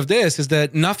beauty of this is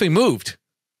that nothing moved,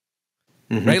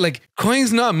 right? Like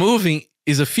coins not moving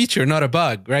is a feature, not a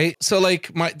bug, right? So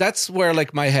like that's where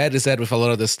like my head is at with a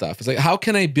lot of this stuff. It's like, how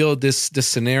can I build this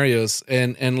scenarios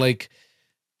and like,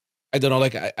 I don't know,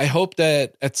 like I hope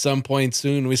that at some point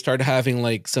soon we start having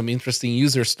like some interesting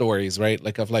user stories, right?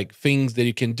 Like of like things that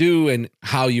you can do and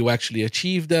how you actually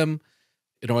achieve them,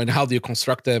 and how do you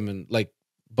construct them, and like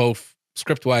both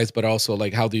script wise, but also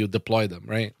like how do you deploy them,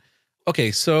 right? Okay,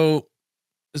 so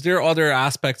is there other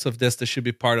aspects of this that should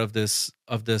be part of this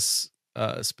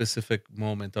specific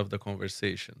moment of the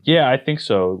conversation? Yeah, I think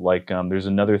so. Like there's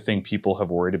another thing people have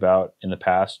worried about in the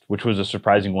past, which was a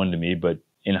surprising one to me, but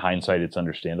in hindsight, it's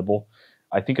understandable.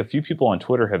 I think a few people on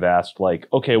Twitter have asked, like,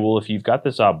 okay, well, if you've got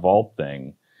this Vault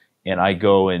thing and I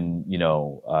go and,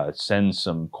 send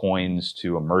some coins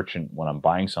to a merchant when I'm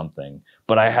buying something,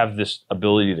 but I have this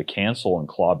ability to cancel and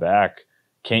claw back,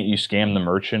 can't you scam the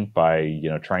merchant by,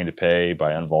 trying to pay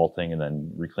by unvaulting and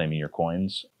then reclaiming your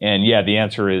coins? And yeah, the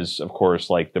answer is, of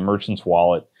course, like the merchant's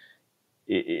wallet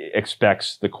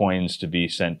expects the coins to be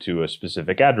sent to a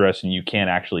specific address, and you can't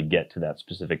actually get to that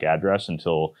specific address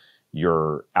until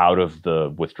you're out of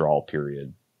the withdrawal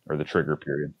period or the trigger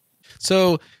period.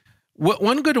 So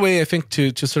one good way, I think,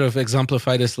 to sort of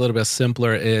exemplify this a little bit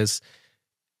simpler is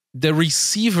the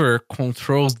receiver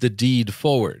controls the deed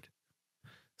forward.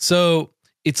 So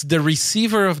it's the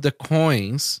receiver of the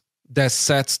coins that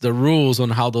sets the rules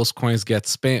on how those coins get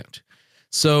spent.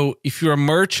 So if you're a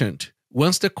merchant,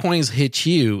 once the coins hit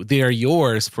you, they are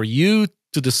yours for you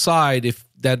to decide if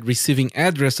that receiving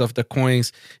address of the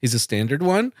coins is a standard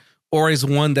one or is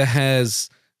one that has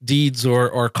deeds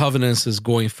or covenants is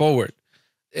going forward.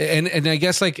 And I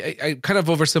guess like I kind of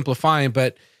oversimplifying,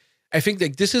 but I think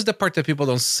that this is the part that people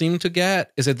don't seem to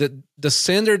get, is that the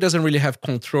sender doesn't really have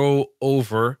control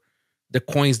over the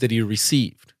coins that you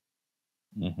received.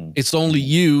 It's only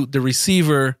you, the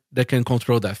receiver, that can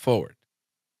control that forward.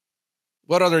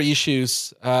 What other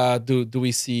issues do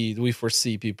we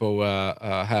foresee people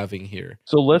having here?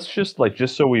 So let's just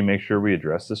so we make sure we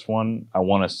address this one, I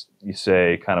want to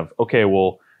say kind of, okay,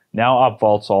 well, now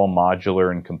OpVault's all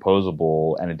modular and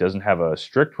composable, and it doesn't have a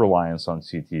strict reliance on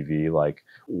CTV. Like,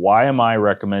 why am I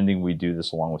recommending we do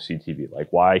this along with CTV? Like,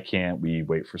 why can't we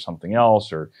wait for something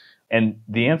else? And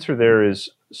the answer there is,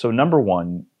 so number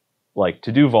one, like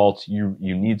to do vaults, you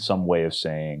need some way of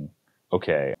saying,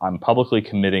 okay, I'm publicly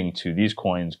committing to these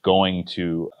coins going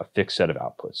to a fixed set of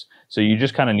outputs. So you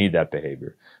just kind of need that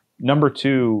behavior. Number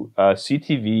two,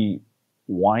 CTV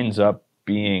winds up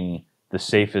being the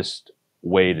safest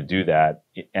way to do that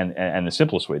and the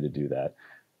simplest way to do that.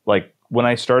 Like when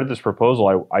I started this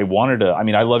proposal, I wanted to,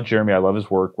 I love Jeremy. I love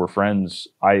his work. We're friends.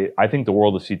 I think the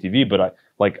world of CTV, but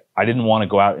I didn't want to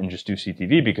go out and just do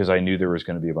CTV because I knew there was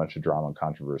going to be a bunch of drama and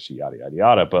controversy, yada, yada,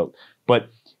 yada. But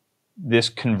this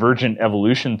convergent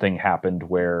evolution thing happened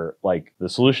where like the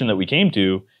solution that we came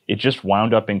to, it just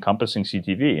wound up encompassing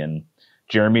CTV. And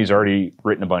Jeremy's already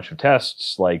written a bunch of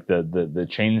tests. Like the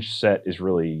change set is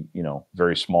really,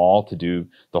 very small to do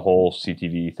the whole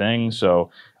CTV thing. So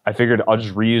I figured I'll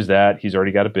just reuse that. He's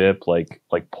already got a BIP,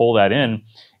 like pull that in.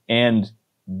 And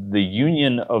the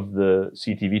union of the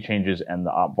CTV changes and the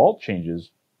OpVault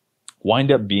changes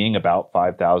wind up being about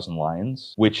 5,000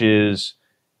 lines, which is,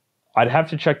 I'd have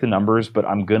to check the numbers, but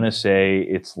I'm going to say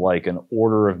it's like an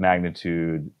order of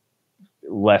magnitude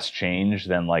less change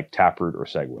than like Taproot or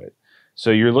Segwit. So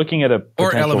you're looking at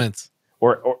or Elements.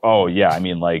 Or oh yeah,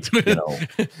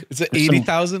 it's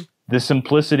 80,000. The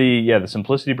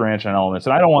simplicity branch on Elements,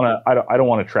 and I don't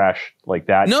want to trash like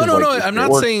that. No. I'm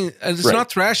not saying it's not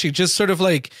trashy. Just sort of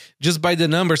like just by the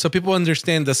number, so people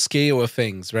understand the scale of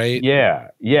things, right? Yeah,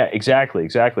 exactly.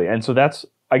 And so that's,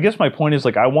 I guess my point is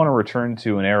like I want to return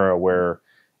to an era where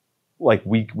like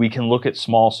we can look at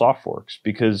small soft forks,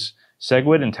 because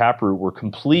Segwit and Taproot were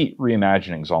complete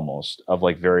reimaginings almost of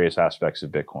like various aspects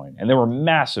of Bitcoin. And there were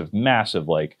massive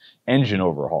like engine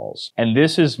overhauls. And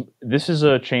this is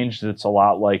a change that's a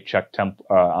lot like check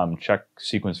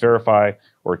sequence verify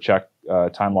or check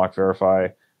time lock verify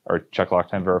or check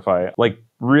lock time verify, like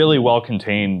really well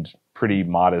contained, pretty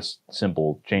modest,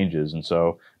 simple changes. And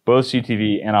so both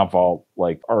CTV and OpVault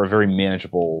like are a very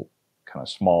manageable kind of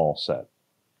small set.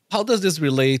 How does this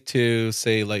relate to,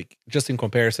 say, like just in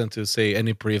comparison to, say,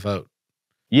 ANYPREVOUT?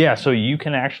 Yeah, so you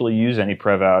can actually use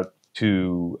ANYPREVOUT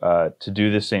to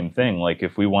do the same thing. Like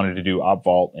if we wanted to do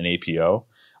OpVault and APO,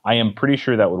 I am pretty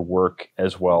sure that would work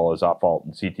as well as OpVault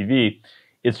and CTV.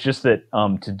 It's just that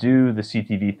to do the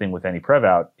CTV thing with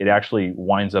ANYPREVOUT, it actually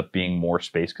winds up being more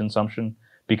space consumption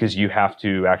because you have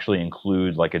to actually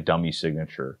include like a dummy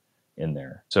signature in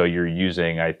there. So you're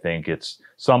using, I think it's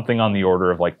something on the order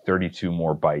of like 32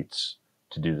 more bytes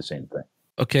to do the same thing.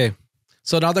 Okay.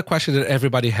 So now the question that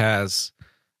everybody has,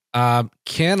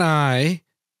 can I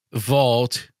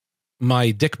vault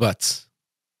my dick butts?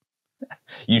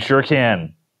 You sure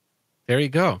can. There you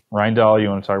go. Rijndael, you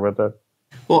want to talk about that?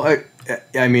 Well,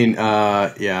 I mean,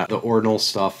 yeah, the ordinal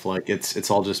stuff, like it's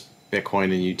all just Bitcoin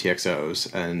and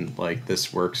UTXOs, and like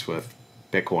this works with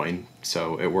Bitcoin,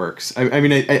 so it works. I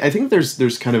mean, I think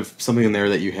there's kind of something in there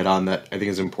that you hit on that I think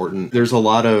is important. There's a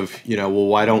lot of, well,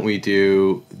 why don't we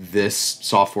do this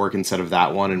soft fork instead of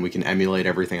that one, and we can emulate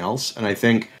everything else? And I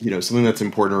think, something that's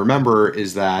important to remember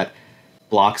is that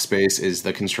Blockspace is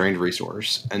the constrained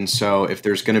resource. And so if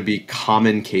there's going to be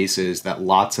common cases that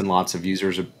lots and lots of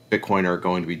users of Bitcoin are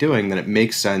going to be doing, then it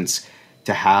makes sense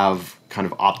to have kind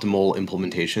of optimal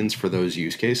implementations for those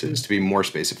use cases to be more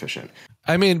space efficient.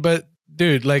 I mean, but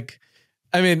dude,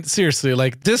 seriously,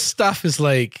 like this stuff is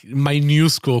like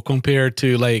minuscule compared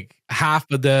to like half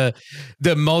of the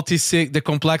multisig, the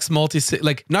complex multisig,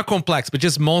 like not complex, but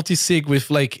just multisig with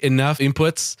like enough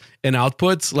inputs and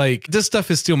outputs. Like this stuff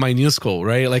is still minuscule,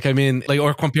 right? Like, I mean, like,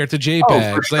 or compared to JPEG,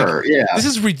 oh, for sure. like, yeah. This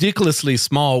is ridiculously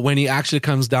small when it actually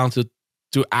comes down to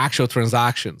actual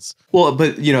transactions. Well,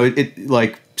 but it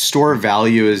like store of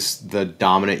value is the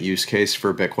dominant use case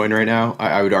for Bitcoin right now.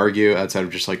 I would argue, outside of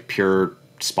just like pure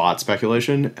spot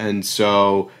speculation. And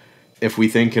so if we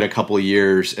think in a couple of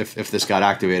years, if this got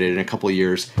activated in a couple of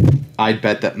years, I'd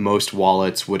bet that most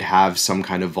wallets would have some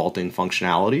kind of vaulting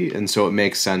functionality. And so it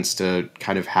makes sense to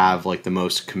kind of have like the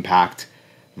most compact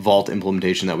vault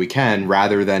implementation that we can,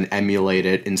 rather than emulate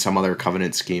it in some other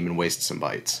covenant scheme and waste some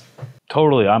bytes.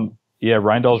 Totally. Yeah,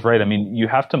 Rijndael's right. I mean, you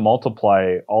have to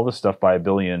multiply all this stuff by 1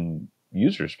 billion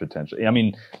users potentially. I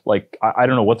mean, like, I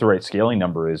don't know what the right scaling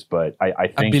number is, but I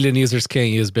think 1 billion users can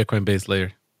use Bitcoin-based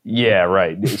layer. Yeah,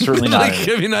 right. It's certainly not. Like,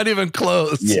 I mean, not even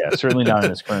close. Yeah, certainly not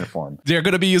in its current form. They're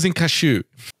going to be using Cashew.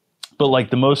 But like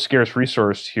the most scarce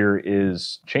resource here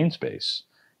is chain space.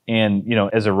 And,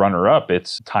 as a runner-up,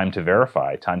 it's time to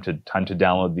verify, time to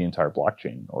download the entire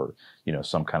blockchain, or,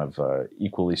 some kind of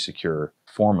equally secure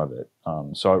form of it.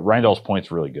 So Rijndael's point's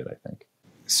really good, I think.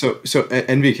 So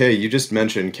NVK, you just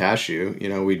mentioned Cashew.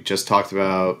 We just talked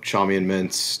about chaumian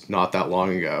mints not that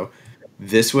long ago.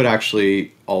 This would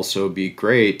actually also be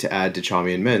great to add to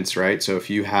chaumian mints, right? So if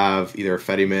you have either a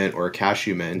Fedi mint or a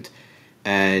Cashew mint,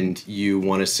 and you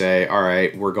want to say, all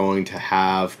right, we're going to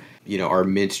have, our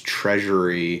mint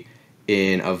treasury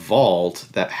in a vault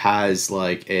that has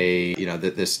like a,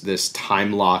 this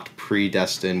time-locked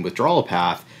predestined withdrawal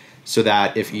path, so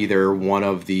that if either one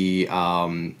of the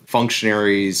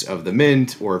functionaries of the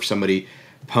mint, or if somebody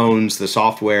pwns the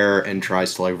software and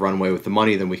tries to like run away with the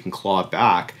money, then we can claw it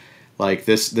back. Like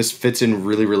this fits in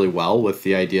really, really well with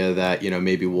the idea that,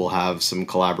 maybe we'll have some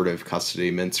collaborative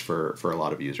custody mints for a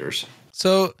lot of users.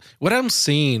 So what I'm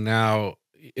seeing now,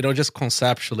 just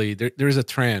conceptually, there's a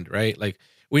trend, right? Like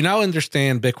we now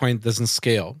understand Bitcoin doesn't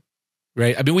scale,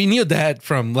 right? I mean, we knew that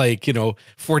from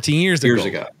 14 years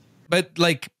ago. But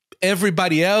like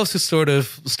everybody else is sort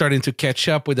of starting to catch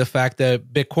up with the fact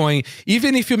that Bitcoin,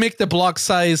 even if you make the block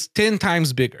size 10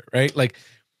 times bigger, right? Like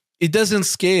it doesn't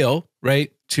scale,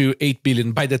 right, to 8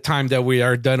 billion. By the time that we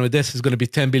are done with this, it's going to be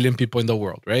 10 billion people in the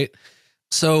world, right?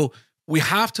 So we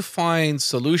have to find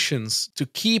solutions to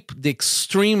keep the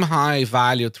extreme high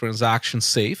value transactions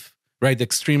safe, right? The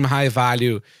extreme high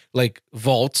value, like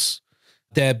vaults,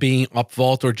 that being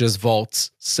UpVault or just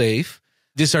vaults, safe.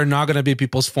 These are not going to be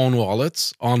people's phone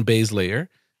wallets on base layer,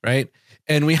 right?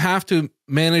 And we have to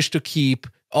manage to keep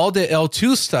all the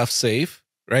L2 stuff safe,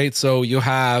 right? So you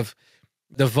have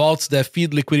the vaults that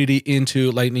feed liquidity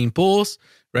into Lightning pools,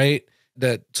 right?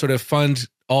 That sort of fund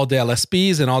all the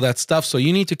LSPs and all that stuff. So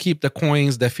you need to keep the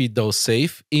coins that feed those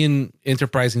safe in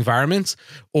enterprise environments,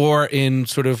 or in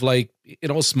sort of like,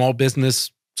 small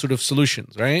business sort of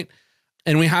solutions, right?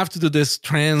 And we have to do this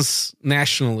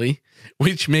transnationally,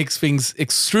 which makes things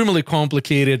extremely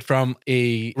complicated from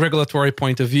a regulatory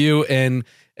point of view and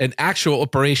actual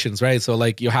operations, right? So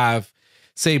like you have,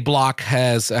 say Block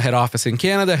has a head office in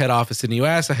Canada, a head office in the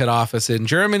US, a head office in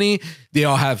Germany. They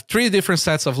all have 3 different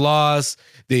sets of laws.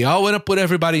 They all want to put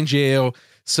everybody in jail.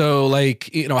 So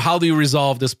like, how do you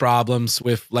resolve these problems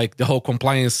with like the whole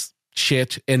compliance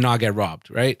shit and not get robbed,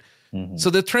 right? Mm-hmm. So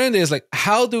the trend is like,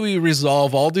 how do we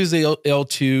resolve all these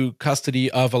L2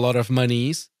 custody of a lot of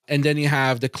monies? And then you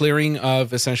have the clearing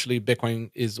of essentially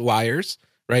Bitcoin is wires,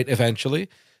 right? Eventually,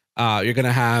 you're going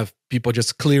to have people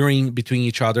just clearing between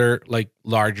each other, like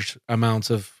large amounts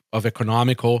of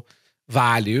economical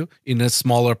value in a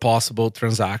smaller possible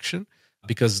transaction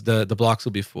because the blocks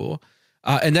will be full.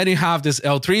 And then you have this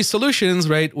L3 solutions,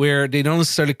 right? Where they don't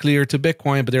necessarily clear to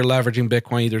Bitcoin, but they're leveraging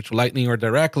Bitcoin either to Lightning or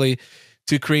directly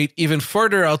to create even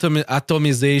further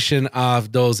atomization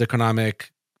of those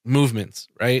economic movements,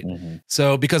 right? Mm-hmm.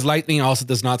 So because Lightning also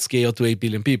does not scale to 8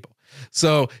 billion people.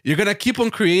 So you're going to keep on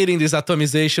creating this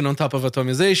atomization on top of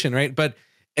atomization, right? But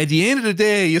at the end of the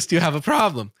day, you still have a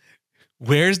problem.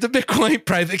 Where's the Bitcoin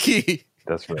private key?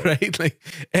 That's right. Right? Like,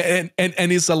 and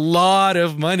it's a lot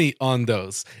of money on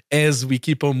those as we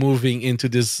keep on moving into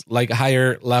this like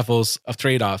higher levels of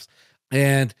trade-offs.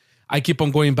 And I keep on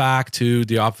going back to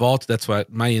the op vault. That's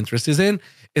what my interest is in.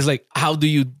 Is like, how do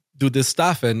you do this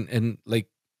stuff? And like,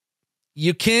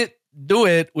 you can't do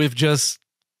it with just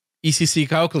ECC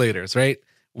calculators, right?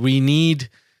 We need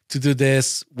to do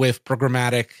this with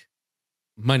programmatic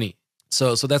money.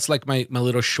 So that's like my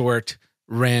little short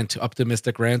rant,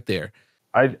 optimistic rant there.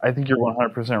 I think you're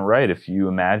 100% right. If you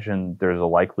imagine there's a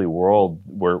likely world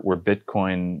where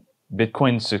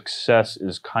Bitcoin's success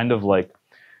is kind of like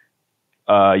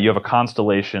you have a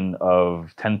constellation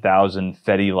of 10,000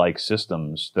 Fedi-like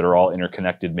systems that are all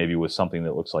interconnected, maybe with something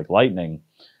that looks like Lightning.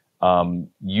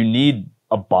 You need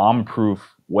a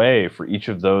bomb-proof way for each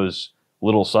of those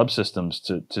little subsystems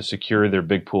to secure their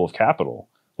big pool of capital.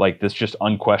 Like that's just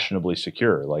unquestionably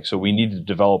secure. Like, so we need to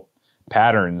develop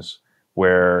patterns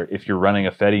where if you're running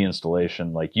a Fedi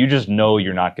installation, like you just know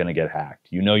you're not going to get hacked.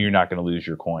 You know you're not going to lose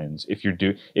your coins if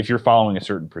you're following a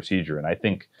certain procedure. And I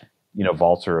think,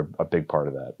 vaults are a big part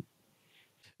of that.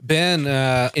 Ben,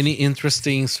 any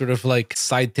interesting sort of like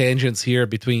side tangents here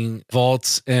between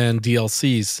vaults and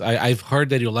DLCs? I've heard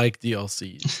that you like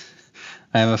DLCs.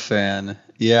 I'm a fan.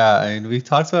 Yeah, I mean, we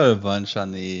talked about it a bunch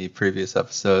on the previous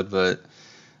episode, but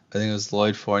I think it was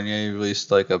Lloyd Fournier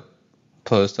released like a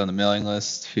post on the mailing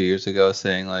list a few years ago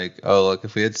saying like, oh, look,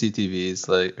 if we had CTVs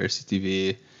or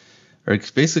CTV or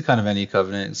basically kind of any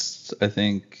covenants, I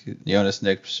think Jonas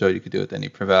Nick showed you could do it with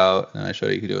ANYPREVOUT, and I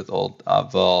showed you could do it with old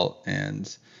OpVault,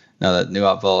 and now that new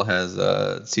OpVault has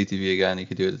CTV again, you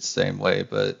could do it the same way,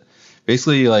 but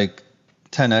basically like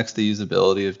 10x the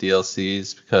usability of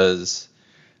DLCs, because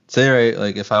say, right,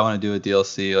 like if I want to do a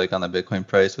DLC like on the Bitcoin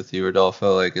price with you,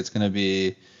 Rodolfo, like it's going to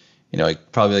be,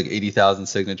 like probably like 80,000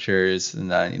 signatures,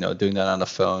 and then, doing that on the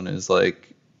phone is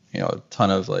like, a ton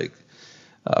of like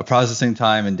processing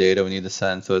time and data we need to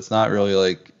send. So it's not really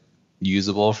like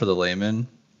usable for the layman,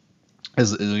 at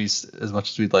least as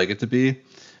much as we'd like it to be.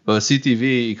 But with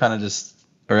CTV, you kind of just,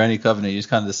 or any covenant, you just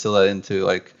kind of distill that into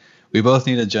like, we both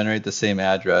need to generate the same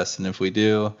address. And if we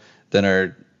do,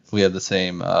 then we have the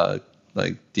same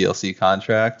like DLC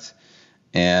contract.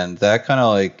 And that kind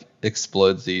of like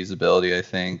explodes the usability, I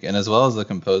think, and as well as the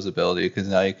composability, because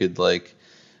now you could like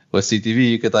with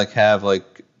CTV you could like have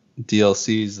like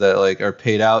DLCs that like are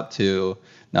paid out to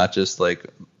not just like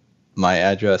my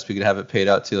address, we could have it paid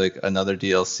out to like another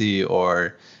DLC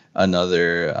or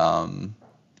another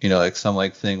like some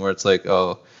like thing where it's like,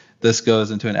 oh, this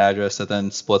goes into an address that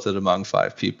then splits it among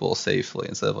 5 people safely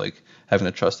instead of like having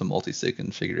to trust a multi-sig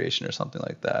configuration or something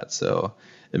like that. So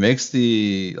it makes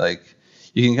the like,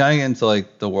 you can kind of get into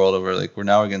like the world of where like we're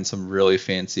getting some really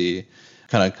fancy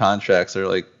kind of contracts that are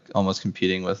like almost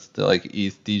competing with the like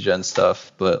ETH degen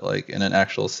stuff, but like in an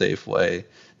actual safe way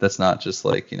that's not just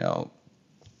like,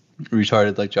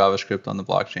 retarded like JavaScript on the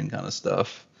blockchain kind of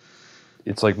stuff.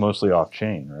 It's like mostly off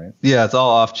chain, right? Yeah, it's all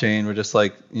off chain. We're just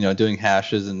like, doing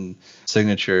hashes and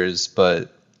signatures,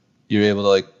 but you're able to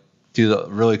like do the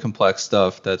really complex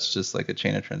stuff that's just like a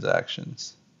chain of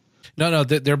transactions. No,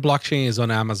 their blockchain is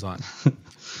on Amazon.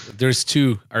 There's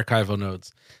 2 archival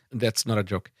nodes. That's not a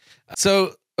joke.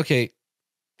 So, okay,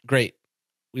 great.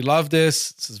 We love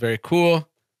this. This is very cool.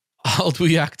 How do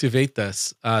we activate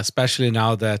this, especially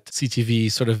now that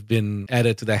CTV sort of been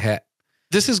added to the hat?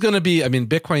 This is going to be,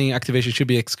 Bitcoin activation should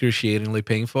be excruciatingly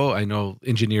painful. I know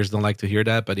engineers don't like to hear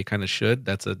that, but it kind of should.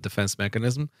 That's a defense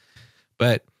mechanism.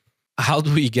 But how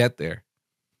do we get there?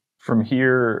 From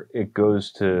here, it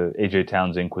goes to AJ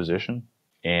Town's Inquisition.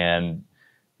 And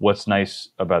what's nice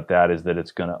about that is that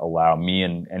it's going to allow me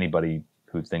and anybody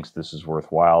who thinks this is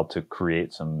worthwhile to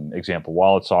create some example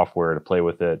wallet software, to play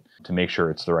with it, to make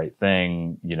sure it's the right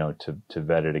thing, to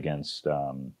vet it against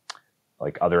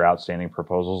like other outstanding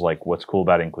proposals. Like what's cool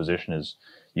about Inquisition is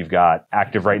you've got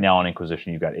active right now on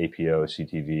Inquisition, you've got APO,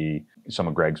 CTV, some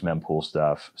of Greg's mempool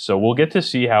stuff. So we'll get to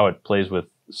see how it plays with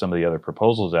some of the other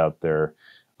proposals out there.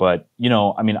 But, you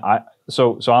know, I mean,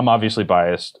 so I'm obviously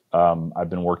biased. I've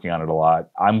been working on it a lot.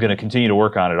 I'm going to continue to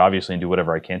work on it, obviously, and do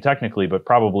whatever I can technically, but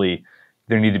probably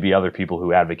there need to be other people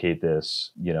who advocate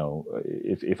this. You know,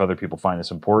 if other people find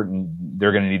this important,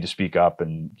 they're going to need to speak up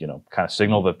and, you know, kind of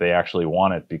signal that they actually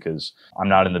want it, because I'm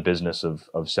not in the business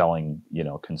of selling, you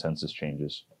know, consensus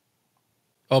changes.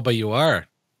 Oh, but you are.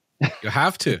 You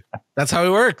have to. That's how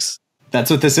it works. That's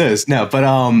what this is. No, but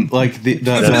like this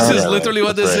is literally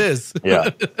what this is. Yeah.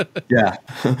 Yeah.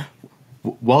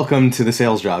 Welcome to the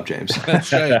sales job, James.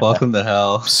 That's right. Welcome to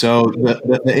hell. So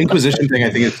the Inquisition thing, I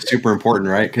think, is super important,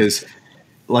 right? Because,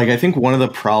 like, I think one of the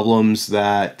problems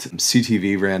that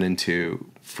CTV ran into,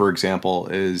 for example,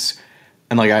 is,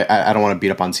 and like I don't want to beat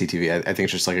up on CTV. I think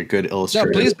it's just like a good illustrator.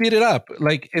 No, please beat it up.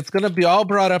 Like, it's going to be all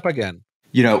brought up again.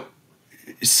 You know,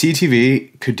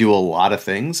 CTV could do a lot of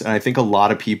things, and I think a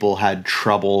lot of people had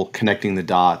trouble connecting the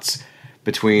dots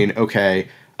between, okay,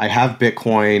 I have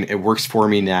Bitcoin, it works for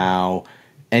me now.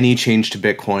 Any change to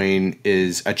Bitcoin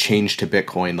is a change to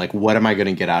Bitcoin. Like, what am I going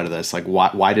to get out of this? Like,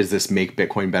 why does this make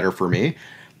Bitcoin better for me?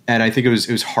 And I think it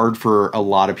was hard for a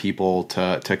lot of people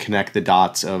to connect the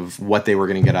dots of what they were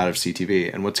going to get out of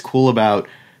CTV. And what's cool about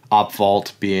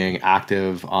OpVault being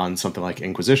active on something like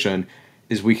Inquisition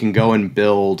is we can go and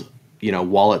build, you know,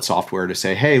 wallet software to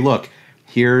say, hey, look,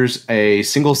 here's a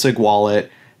single sig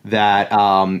wallet that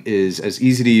is as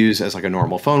easy to use as like a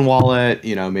normal phone wallet.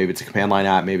 You know, maybe it's a command line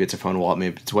app, maybe it's a phone wallet,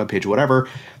 maybe it's a web page, whatever.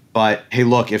 But hey,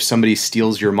 look, if somebody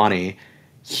steals your money,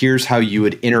 here's how you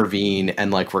would intervene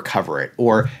and like recover it.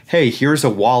 Or, hey, here's a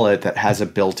wallet that has a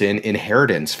built-in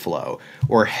inheritance flow.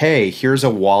 Or, hey, here's a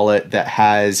wallet that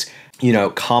has, you know,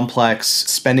 complex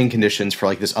spending conditions for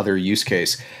like this other use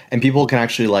case. And people can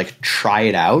actually like try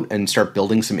it out and start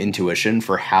building some intuition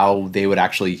for how they would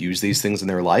actually use these things in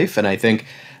their life. And I think,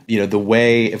 you know, the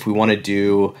way, if we want to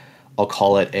do, I'll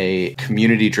call it a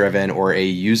community-driven or a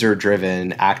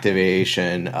user-driven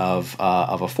activation of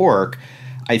a fork,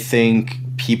 I think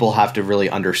people have to really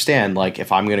understand, like,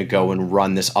 if I'm going to go and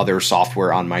run this other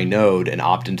software on my node and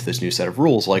opt into this new set of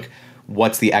rules, like,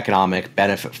 what's the economic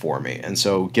benefit for me? And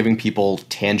so giving people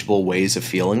tangible ways of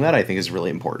feeling that, I think, is really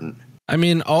important. I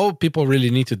mean, all people really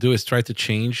need to do is try to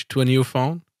change to a new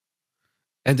phone,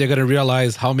 and they're going to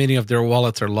realize how many of their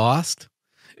wallets are lost,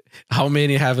 how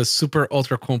many have a super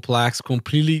ultra complex,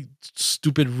 completely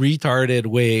stupid, retarded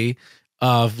way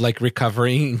of like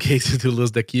recovering in case you do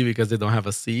lose the key because they don't have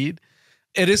a seed.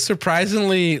 It is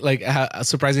surprisingly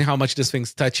surprising how much these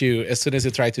things touch you as soon as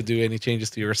you try to do any changes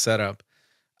to your setup.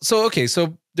 So, okay,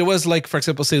 so there was like, for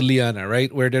example, say Liana,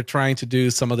 right? Where they're trying to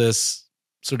do some of this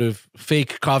sort of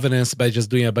fake covenants by just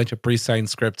doing a bunch of pre-signed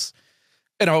scripts.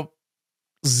 You know,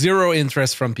 zero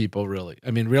interest from people, really.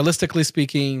 I mean, realistically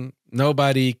speaking,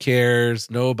 nobody cares.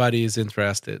 Nobody is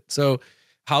interested. So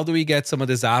how do we get some of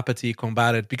this apathy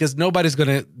combated? Because nobody's going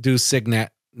to do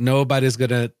Signet. Nobody's going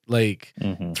to like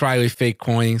try with fake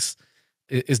coins.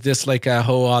 Is this like a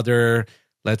whole other,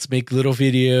 let's make little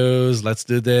videos, let's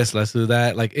do this, let's do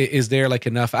that? Like, is there like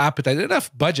enough appetite,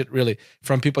 enough budget really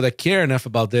from people that care enough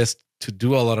about this to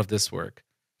do a lot of this work?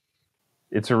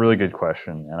 It's a really good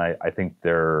question. And I think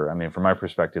from my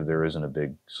perspective, there isn't a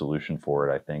big solution for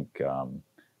it. I think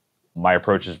my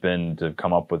approach has been to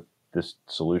come up with this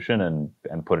solution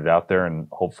and put it out there, and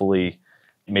hopefully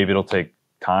maybe it'll take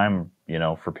time, you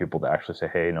know, for people to actually say,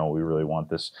 hey, no, we really want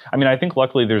this. I mean, I think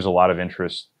luckily there's a lot of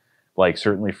interest, like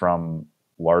certainly from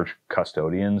large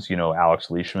custodians. You know, Alex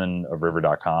Leishman of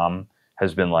river.com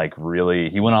has been like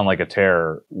he went on like a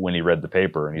tear when he read the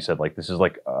paper, and he said like, this is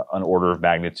like an order of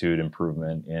magnitude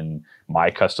improvement in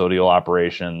my custodial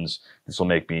operations. This will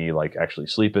make me like actually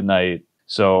sleep at night.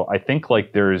 So I think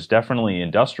like there is definitely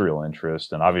industrial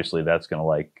interest, and obviously that's going to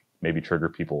like maybe trigger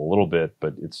people a little bit,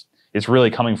 but it's really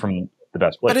coming from the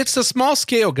best place. But it's the small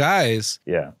scale guys.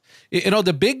 Yeah. You know,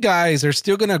 the big guys are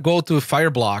still going to go to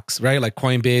Fireblocks, right? Like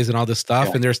Coinbase and all this stuff.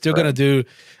 Yeah, and they're still going to do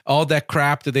all that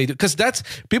crap that they do. Because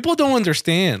people don't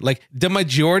understand. Like, the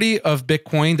majority of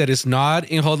Bitcoin that is not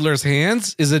in hodlers'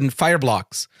 hands is in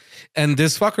Fireblocks. And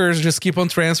these fuckers just keep on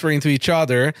transferring to each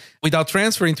other without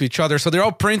transferring to each other. So they're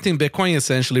all printing Bitcoin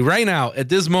essentially right now at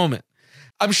this moment.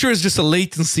 I'm sure it's just a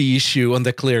latency issue on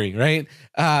the clearing, right?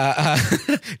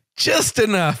 Just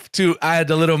enough to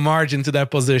add a little margin to that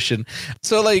position.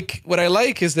 So like, what I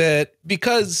like is that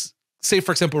because, say,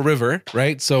 for example, River,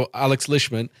 right? So Alex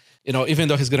Leishman, you know, even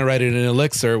though he's going to write it in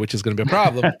Elixir, which is going to be a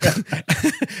problem.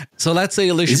 So let's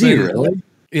say Leishman. Is he really?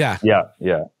 Yeah. Yeah.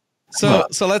 Yeah. So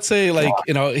let's say like,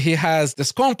 he has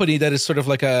this company that is sort of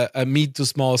like a mid to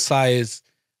small size,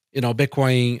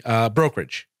 Bitcoin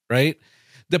brokerage, right?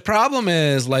 The problem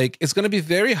is like, it's going to be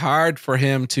very hard for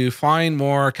him to find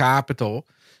more capital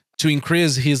to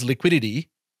increase his liquidity,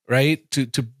 right? To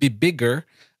be bigger,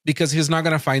 because he's not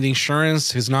going to find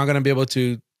insurance. He's not going to be able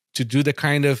to do the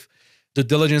kind of due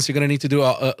diligence you're going to need to do,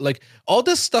 like all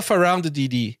this stuff around the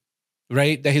DD,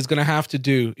 right? That he's going to have to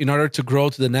do in order to grow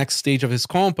to the next stage of his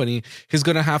company. He's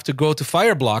going to have to go to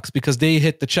Fireblocks because they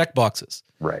hit the checkboxes,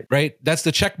 right? That's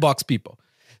the checkbox people.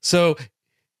 So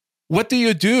what do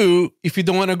you do if you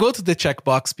don't want to go to the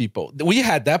checkbox people? We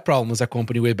had that problem as a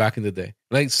company way back in the day.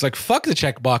 Like, it's like, fuck the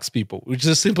checkbox people. We're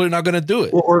just simply not going to do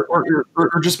it.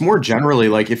 Or just more generally,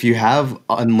 like if you have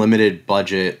unlimited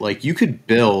budget, like you could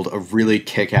build a really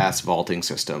kick-ass vaulting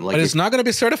system. Like, but it's not going to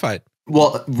be certified.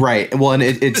 Well, right. Well, and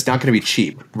it's not going to be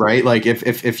cheap, right? Like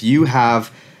if you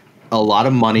have a lot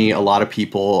of money, a lot of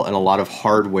people, and a lot of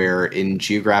hardware in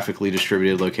geographically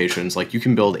distributed locations, like you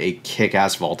can build a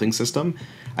kick-ass vaulting system.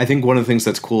 I think one of the things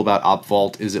that's cool about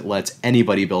OpVault is it lets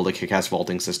anybody build a kick-ass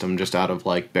vaulting system just out of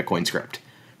like Bitcoin script,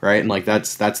 right? And like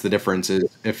that's the difference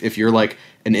is if you're like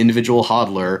an individual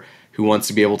hodler who wants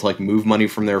to be able to like move money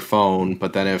from their phone,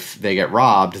 but then if they get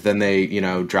robbed, then they,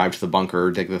 drive to the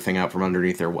bunker, dig the thing out from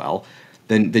underneath their well,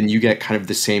 then you get kind of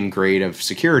the same grade of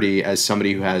security as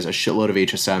somebody who has a shitload of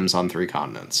HSMs on 3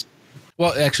 continents.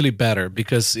 Well, actually better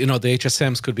because, the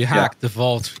HSMs could be hacked. Yeah. The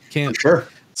vault can't. Sure.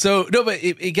 So, no, but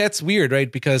it gets weird, right?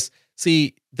 Because,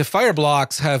 see, the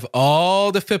Fireblocks have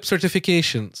all the FIP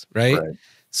certifications, right?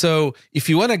 So if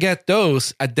you want to get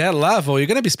those at that level, you're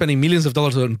going to be spending millions of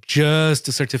dollars on just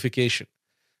the certification,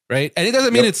 right? And it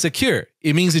doesn't mean it's secure.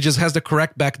 It means it just has the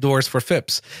correct backdoors for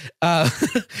FIPS.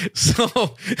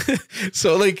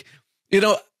 So like,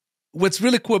 what's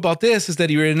really cool about this is that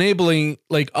you're enabling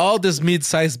like all these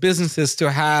mid-sized businesses to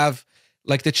have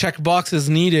like the check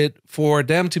boxes needed for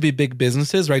them to be big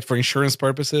businesses, right? For insurance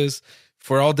purposes,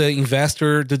 for all the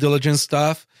investor due diligence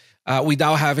stuff,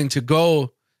 without having to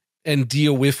go and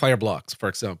deal with Fireblocks, for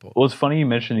example. Well, it's funny you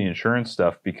mentioned the insurance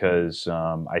stuff because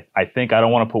I think, I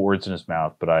don't want to put words in his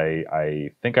mouth, but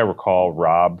I think I recall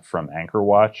Rob from Anchor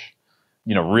Watch,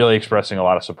 really expressing a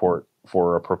lot of support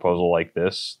for a proposal like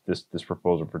this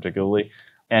proposal particularly.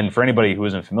 And for anybody who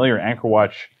isn't familiar, Anchor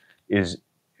Watch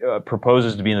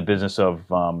proposes to be in the business of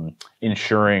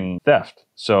insuring theft.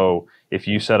 So if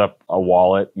you set up a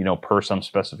wallet, per some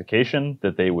specification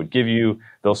that they would give you,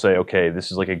 they'll say, okay,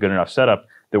 this is like a good enough setup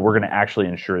that we're going to actually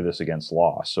insure this against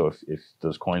loss. So if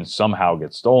those coins somehow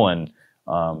get stolen,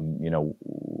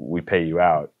 we pay you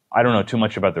out. I don't know too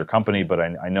much about their company, but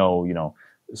I know,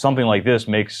 something like this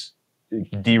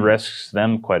de-risks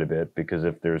them quite a bit because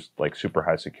if there's like super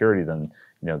high security, then,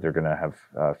 they're going to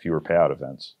have fewer payout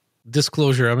events.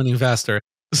 Disclosure, I'm an investor.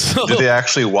 So, do they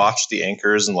actually watch the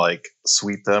anchors and like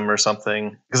sweep them or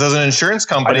something? Because as an insurance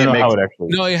company,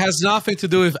 it has nothing to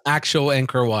do with actual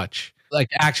Anchor Watch, like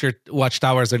actual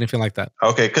watchtowers or anything like that.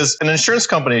 Okay, because an insurance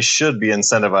company should be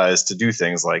incentivized to do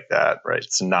things like that, right?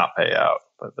 To not pay out.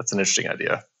 But that's an interesting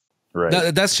idea.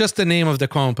 Right. That's just the name of the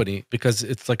company because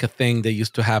it's like a thing that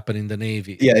used to happen in the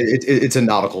Navy. Yeah, it's a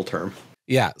nautical term.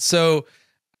 Yeah, so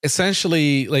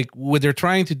essentially, like what they're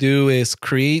trying to do is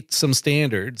create some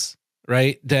standards,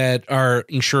 right, that are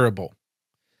insurable.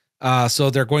 So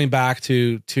they're going back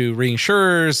to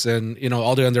reinsurers and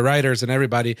all the underwriters and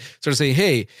everybody sort of saying,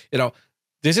 hey,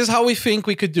 this is how we think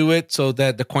we could do it so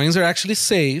that the coins are actually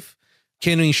safe.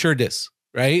 Can we insure this,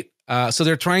 right? So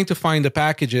they're trying to find the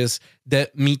packages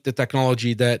that meet the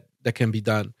technology that can be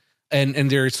done,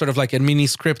 and they're sort of like a mini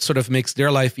script sort of makes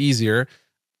their life easier.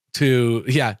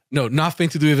 Nothing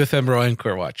to do with ephemeral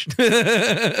Anchor Watch.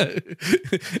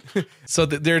 So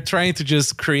they're trying to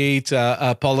just create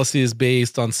policies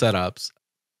based on setups.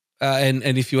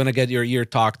 And if you want to get your ear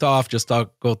talked off, just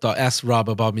ask Rob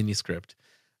about Miniscript.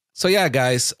 So yeah,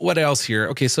 guys, what else here?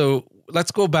 Okay, so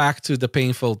let's go back to the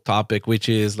painful topic, which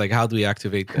is like, how do we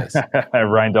activate this?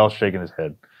 Rijndael's shaking his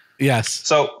head. Yes.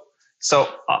 So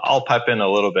I'll pipe in a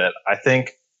little bit. I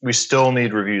think we still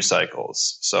need review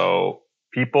cycles. So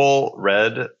people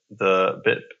read the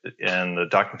bit and the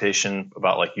documentation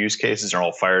about like use cases are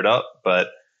all fired up, but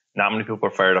not many people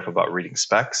are fired up about reading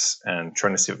specs and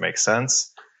trying to see if it makes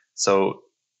sense. So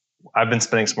I've been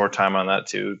spending some more time on that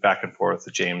too, back and forth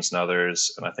with James and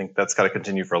others. And I think that's got to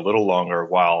continue for a little longer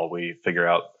while we figure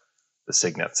out the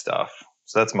Signet stuff.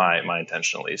 So that's my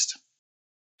intention at least.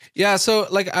 Yeah. So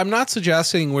like, I'm not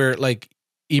suggesting we're like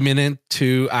imminent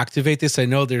to activate this. I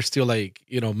know there's still like,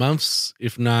 months,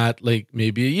 if not like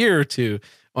maybe a year or two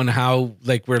on how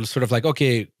like we're sort of like,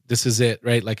 okay, this is it,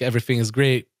 right? Like everything is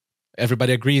great.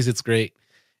 Everybody agrees it's great.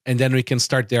 And then we can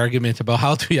start the argument about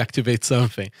how to activate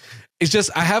something. It's just,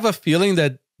 I have a feeling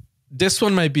that this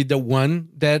one might be the one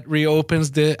that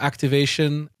reopens the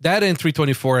activation. That and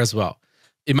 324 as well.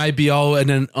 It might be all in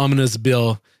an ominous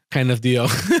bill kind of deal.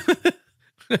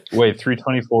 Wait,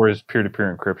 324 is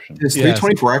peer-to-peer encryption. Does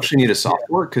 324 actually need a soft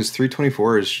fork? Because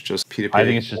 324 is just P2P. I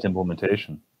think it's just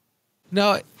implementation.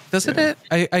 No, doesn't it?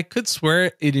 I could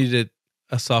swear it needed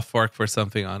a soft fork for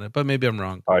something on it, but maybe I'm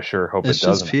wrong. I sure hope It's it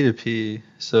doesn't. just P2P,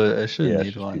 so I shouldn't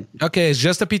need one. Okay, it's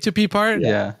just a P2P part?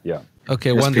 Yeah.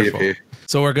 Okay, Just wonderful. P2P.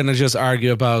 So we're gonna just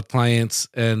argue about clients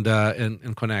and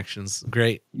connections.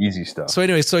 Great. Easy stuff. So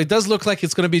anyway, so it does look like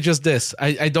it's gonna be just this.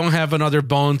 I don't have another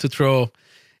bone to throw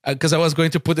because I was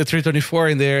going to put the 324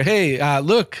 in there. Hey,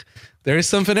 look, there is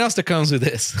something else that comes with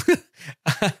this.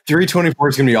 324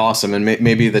 is going to be awesome, and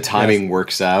maybe the timing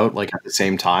works out like at the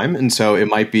same time, and so it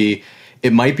might be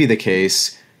the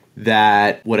case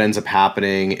that what ends up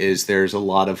happening is there's a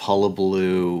lot of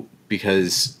hullabaloo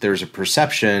because there's a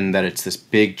perception that it's this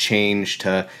big change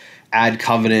to add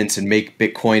covenants and make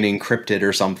Bitcoin encrypted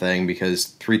or something, because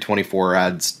 324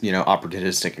 adds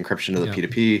opportunistic encryption to the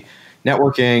P2P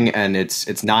networking, and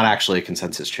it's not actually a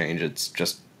consensus change. It's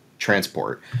just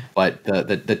transport, but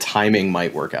the timing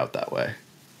might work out that way.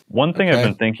 One thing I've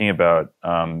been thinking about,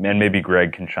 and maybe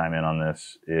Greg can chime in on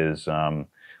this, is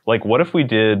like what if we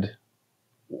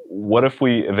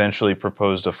eventually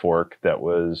proposed a fork that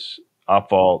was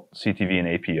Opvault, CTV, and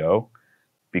APO?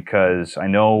 Because I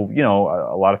know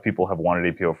a lot of people have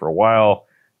wanted APO for a while.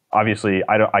 Obviously,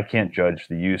 I can't judge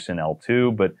the use in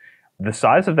L2, but the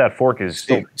size of that fork is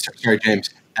still. Sorry, James.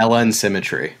 LN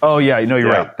symmetry. Oh yeah, no, you're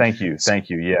right. Thank you.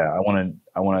 Yeah, I want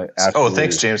to. Oh,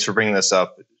 thanks, James, for bringing this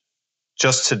up.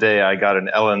 Just today, I got an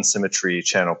LN symmetry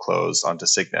channel close onto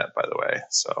Signet, by the way.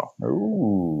 So,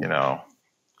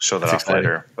 show that off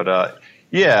later. But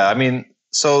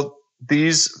so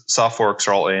these soft forks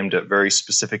are all aimed at very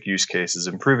specific use cases,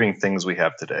 improving things we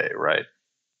have today, right?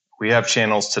 We have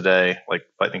channels today, like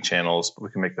Lightning channels, but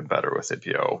we can make them better with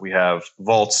APO. We have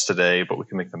vaults today, but we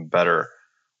can make them better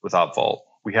with Opvault.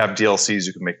 We have DLCs,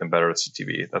 you can make them better with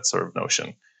CTV, that sort of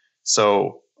notion.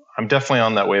 So I'm definitely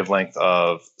on that wavelength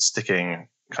of sticking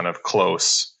kind of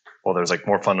close while there's like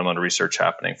more fundamental research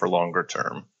happening for longer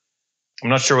term. I'm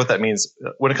not sure what that means.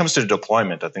 When it comes to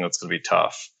deployment, I think that's going to be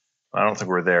tough. I don't think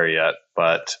we're there yet,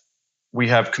 but we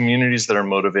have communities that are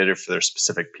motivated for their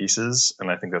specific pieces, and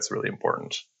I think that's really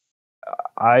important.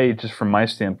 Just from my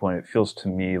standpoint, it feels to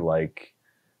me like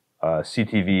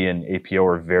CTV and APO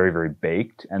are very, very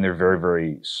baked, and they're very,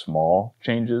 very small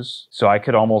changes. So I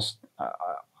could almost,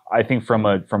 I think from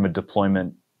a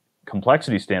deployment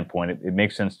complexity standpoint, it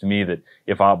makes sense to me that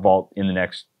if Opvault in the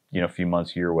next few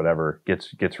months, year, whatever,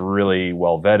 gets really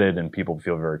well vetted and people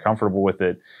feel very comfortable with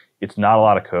it, it's not a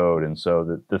lot of code. And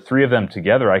so the three of them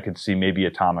together, I could see maybe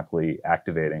atomically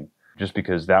activating, just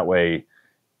because that way,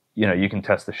 you can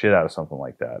test the shit out of something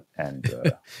like that.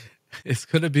 And it's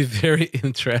going to be very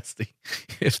interesting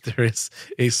if there is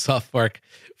a soft fork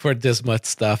for this much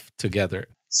stuff together.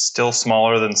 Still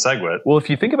smaller than Segwit. Well, if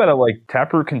you think about it, like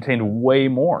Taproot contained way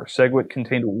more. Segwit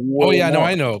contained way more. Oh yeah, no,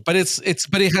 I know, but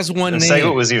it has one name.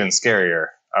 Segwit was even scarier.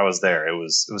 I was there. It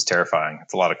was terrifying.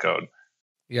 It's a lot of code.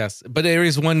 Yes, but there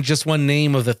is just one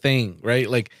name of the thing, right?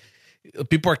 Like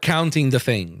people are counting the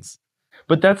things.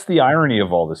 But that's the irony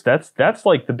of all this. That's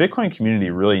like the Bitcoin community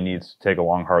really needs to take a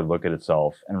long, hard look at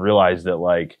itself and realize that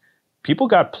like people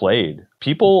got played.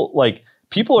 People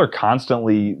are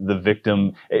constantly the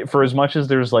victim. For as much as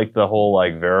there's like the whole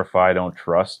like verify, don't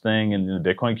trust thing in the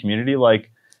Bitcoin community,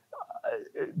 like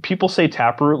people say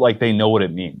Taproot like they know what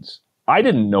it means. I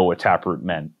didn't know what Taproot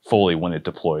meant fully when it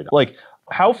deployed. Like,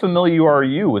 how familiar are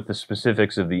you with the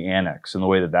specifics of the annex and the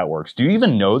way that works? Do you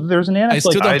even know that there's an annex? I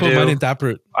still don't put money in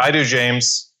Taproot. I do,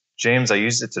 James. James, I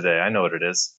used it today. I know what it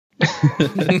is.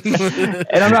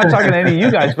 And I'm not talking to any of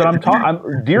you guys, but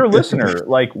I'm dear listener,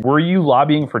 like, were you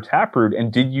lobbying for Taproot,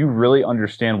 and did you really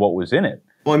understand what was in it?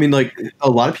 Well, I mean, like, a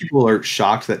lot of people are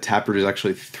shocked that Taproot is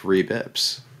actually 3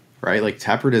 bips, right? Like,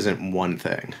 Taproot isn't one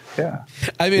thing. Yeah.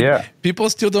 I mean, people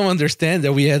still don't understand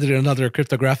that we added another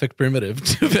cryptographic primitive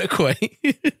to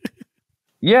Bitcoin.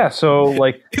 Yeah, so,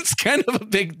 like... it's kind of a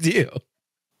big deal.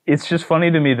 It's just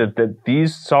funny to me that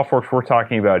these soft forks we're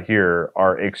talking about here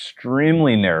are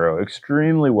extremely narrow,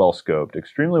 extremely well scoped,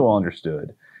 extremely well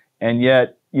understood, and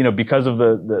yet, because of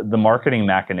the marketing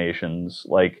machinations,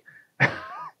 like,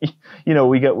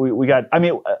 we got. I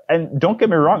mean, and don't get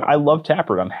me wrong, I love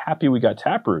Taproot. I'm happy we got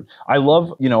Taproot. I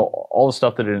love all the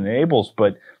stuff that it enables,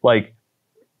 but like,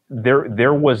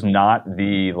 there was not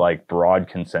the like broad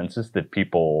consensus that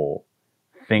people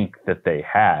think that they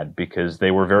had, because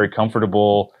they were very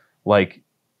comfortable like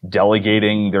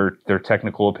delegating their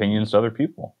technical opinions to other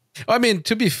people. I mean,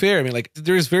 to be fair, I mean, like,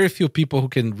 there's very few people who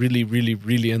can really, really,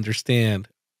 really understand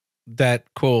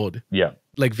that code. Yeah.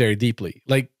 Like, very deeply.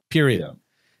 Like, period.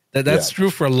 Yeah. That's true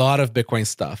for a lot of Bitcoin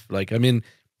stuff. Like, I mean,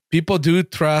 people do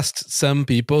trust some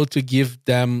people to give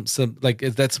them some, like,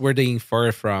 that's where they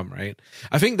infer from, right?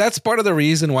 I think that's part of the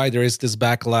reason why there is this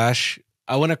backlash.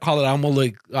 I want to call it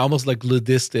almost like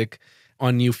ludistic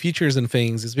on new features and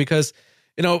things, is because,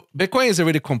 you know, Bitcoin is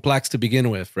already complex to begin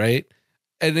with, right?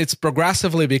 And it's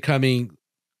progressively becoming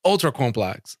ultra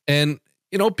complex. And,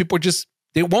 you know, people just,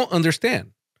 they won't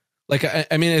understand. Like,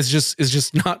 I mean, it's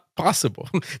just not possible.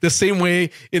 The same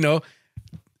way, you know,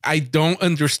 I don't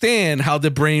understand how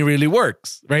the brain really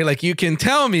works, right? Like, you can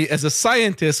tell me as a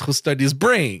scientist who studies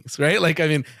brains, right? Like, I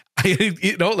mean,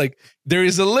 you know, like, there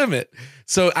is a limit.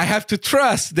 So I have to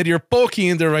trust that you're poking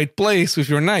in the right place with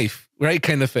your knife, right?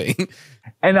 Kind of thing.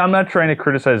 And I'm not trying to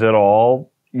criticize at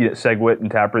all Segwit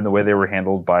and Taproot and the way they were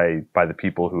handled by the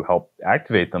people who helped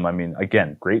activate them. I mean,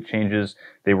 again, great changes.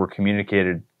 They were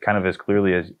communicated kind of as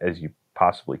clearly as you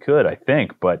possibly could, I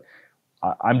think. But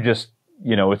I'm just,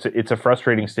 you know, it's a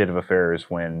frustrating state of affairs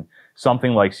when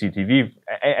something like CTV,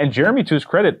 and Jeremy, to his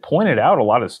credit, pointed out a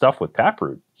lot of stuff with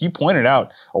Taproot. He pointed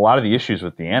out a lot of the issues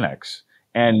with the annex,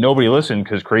 and nobody listened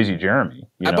because crazy Jeremy.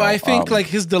 But I think like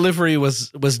his delivery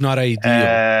was not ideal.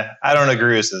 I don't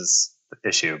agree with his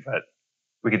issue, but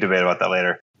we could debate about that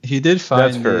later. He did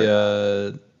find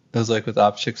it was like with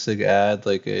Opsec add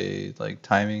like a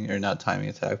timing, or not timing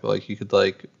attack, but like you could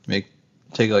like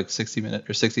take like 60 minutes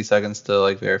or 60 seconds to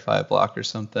like verify a block or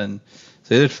something.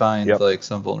 So they did find like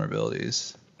some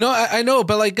vulnerabilities. No, I know,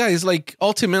 but like, guys, like,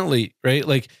 ultimately, right?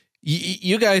 Like,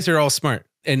 you guys are all smart,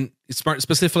 and smart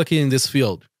specifically in this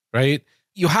field, right?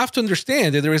 You have to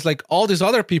understand that there is like all these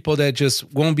other people that just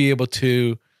won't be able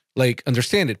to like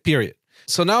understand it, period.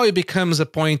 So now it becomes a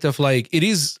point of like, it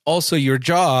is also your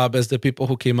job as the people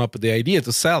who came up with the idea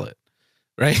to sell it,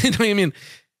 right? I mean,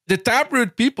 the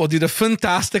Taproot people did a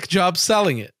fantastic job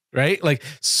selling it, right? Like,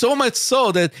 so much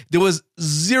so that there was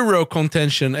zero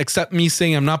contention except me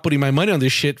saying I'm not putting my money on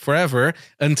this shit forever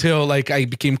until like I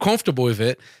became comfortable with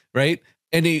it, right?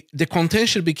 And the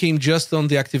contention became just on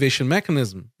the activation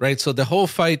mechanism, right? So the whole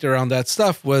fight around that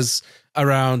stuff was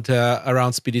around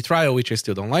speedy trial, which I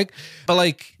still don't like. But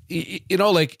like, you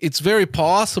know, like, it's very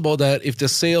possible that if the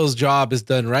sales job is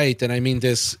done right, and I mean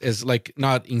this is like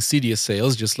not insidious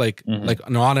sales, just like like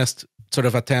an honest sort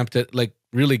of attempt at like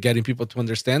really getting people to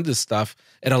understand this stuff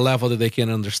at a level that they can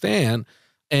understand.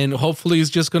 And hopefully it's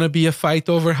just going to be a fight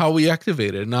over how we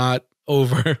activate it, not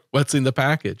over what's in the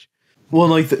package. Well,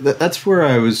 like that's where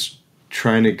I was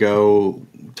trying to go,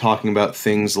 talking about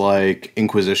things like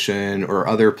Inquisition or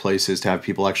other places to have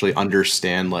people actually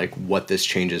understand like what this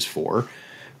change is for.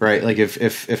 Right, like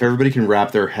if everybody can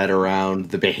wrap their head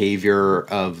around the behavior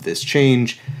of this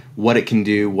change, what it can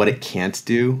do, what it can't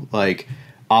do. Like,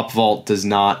 OpVault does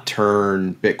not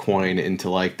turn Bitcoin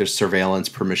into like the surveillance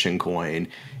permission coin.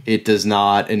 It does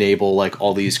not enable like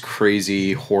all these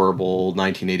crazy, horrible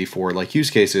 1984 like use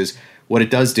cases. What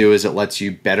it does do is it lets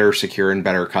you better secure and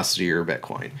better custody your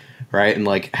Bitcoin, right? And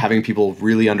like having people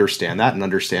really understand that and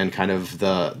understand kind of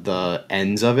the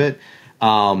ends of it,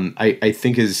 I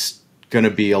think is going to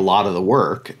be a lot of the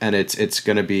work. And it's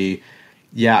going to be,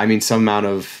 I mean, some amount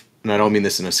of, and I don't mean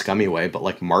this in a scummy way, but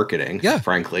like marketing,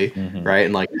 frankly, right?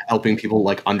 And like helping people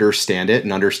like understand it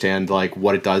and understand like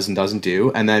what it does and doesn't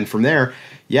do. And then from there,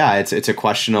 it's a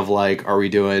question of like, are we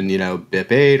doing, you know,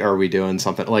 BIP8? Are we doing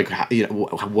something like, you know,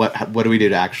 what do we do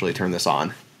to actually turn this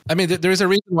on? I mean, there is a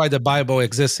reason why the Bible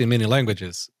exists in many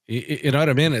languages. You know what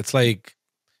I mean? It's like,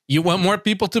 you want more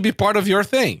people to be part of your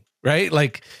thing, right?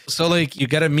 Like, so like you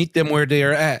got to meet them where they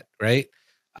are at, right?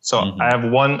 So I have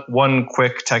one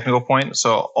quick technical point.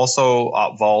 So also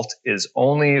OpVault is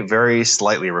only very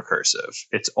slightly recursive.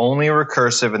 It's only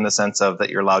recursive in the sense of that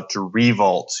you're allowed to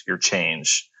revault your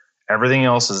change. Everything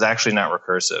else is actually not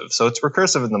recursive. So it's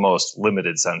recursive in the most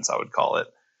limited sense, I would call it.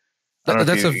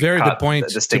 That's a very good point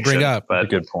to bring up. But a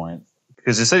good point.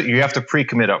 Because you have to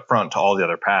pre-commit up front to all the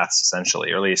other paths,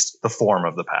 essentially, or at least the form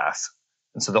of the path.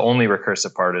 And so the only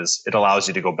recursive part is it allows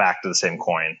you to go back to the same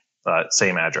coin,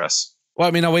 same address. Well,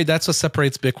 I mean, in a way, that's what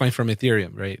separates Bitcoin from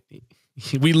Ethereum, right?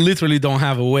 We literally don't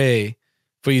have a way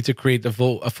for you to create a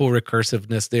full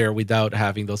recursiveness there without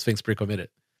having those things pre-committed.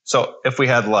 So if we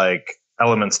had like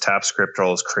Elements tap script or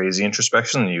all this crazy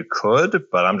introspection, you could,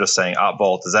 but I'm just saying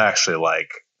OpVault is actually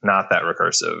like not that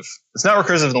recursive. It's not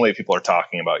recursive in the way people are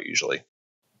talking about usually.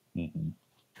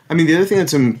 I I mean, the other thing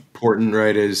that's important,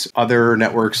 right, is other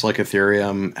networks like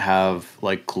Ethereum have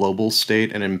like global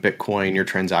state, and in Bitcoin, your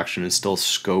transaction is still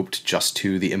scoped just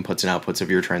to the inputs and outputs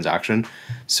of your transaction.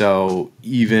 So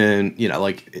even,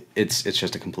 like it's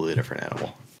just a completely different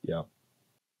animal. Yeah.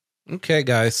 Okay,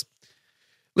 guys.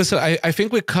 Listen, I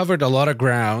think we covered a lot of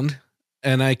ground,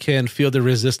 and I can feel the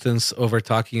resistance over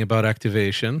talking about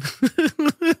activation.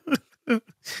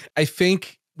 I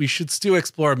think we should still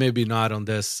explore, maybe not on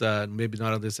this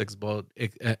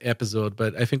episode,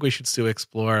 but I think we should still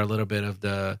explore a little bit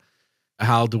of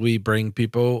how do we bring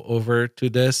people over to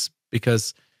this,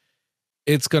 because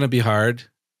it's going to be hard.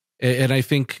 And I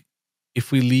think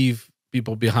if we leave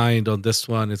people behind on this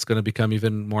one, it's going to become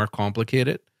even more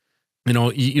complicated.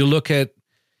 You look at,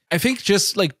 I think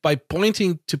just like by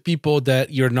pointing to people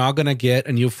that you're not going to get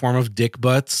a new form of dick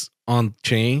butts on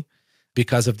chain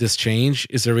because of this change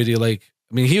is already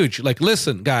huge. Like,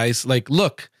 listen, guys,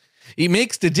 look, it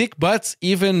makes the dick butts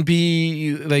even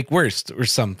be worse or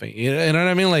something. You know what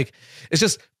I mean? Like, it's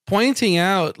just pointing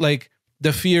out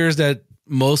the fears that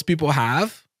most people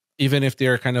have, even if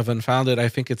they're kind of unfounded. I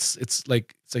think it's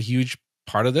a huge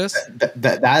part of this.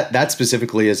 That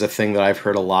specifically is a thing that I've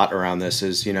heard a lot around this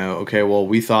is, okay, well,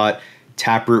 we thought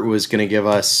Taproot was going to give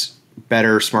us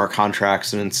better smart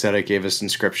contracts, and instead it gave us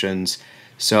inscriptions.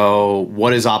 So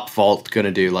what is OpVault going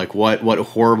to do? What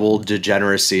horrible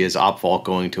degeneracy is OpVault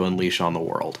going to unleash on the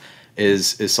world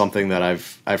is something that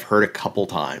I've heard a couple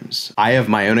times. I have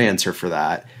my own answer for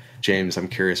that. James, I'm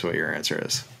curious what your answer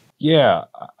is. Yeah,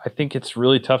 I think it's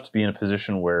really tough to be in a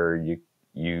position where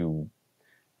you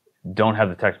don't have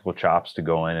the technical chops to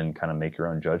go in and kind of make your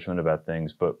own judgment about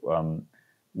things. But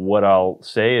what I'll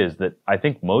say is that I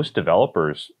think most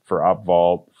developers for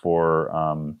OpVault, for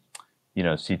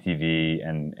CTV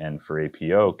and for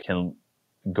APO can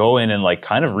go in and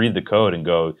kind of read the code and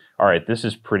go, all right, this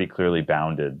is pretty clearly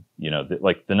bounded.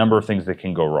 The number of things that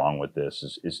can go wrong with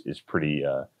this is pretty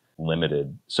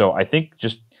limited. So I think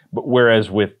but whereas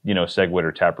with Segwit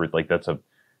or Taproot,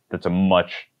 that's a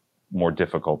much more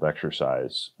difficult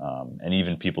exercise, and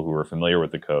even people who are familiar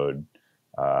with the code,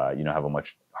 have a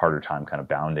much harder time kind of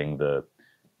bounding the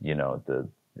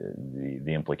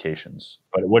implications.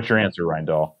 But what's your answer,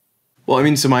 Rijndael? Well, I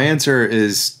mean, so my answer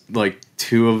is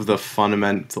one of the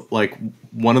fundamental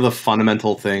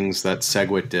things that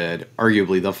Segwit did,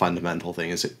 arguably the fundamental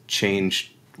thing, is it changed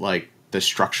the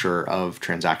structure of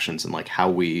transactions and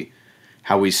how we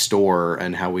store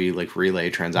and how we relay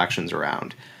transactions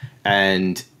around.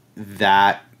 And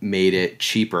that made it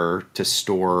cheaper to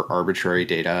store arbitrary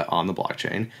data on the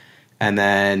blockchain. And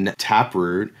then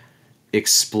Taproot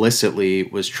explicitly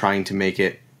was trying to make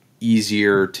it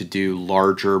easier to do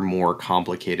larger, more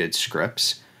complicated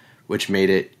scripts, which made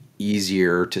it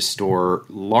easier to store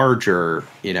larger,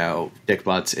 dick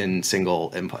butts in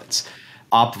single inputs.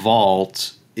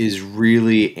 OpVault is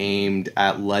really aimed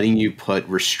at letting you put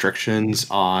restrictions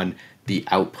on the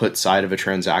output side of a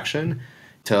transaction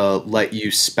to let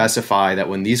you specify that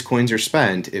when these coins are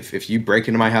spent, if you break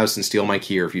into my house and steal my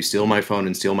key, or if you steal my phone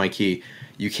and steal my key,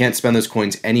 you can't spend those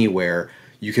coins anywhere.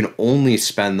 You can only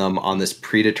spend them on this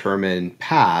predetermined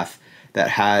path that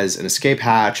has an escape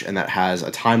hatch and that has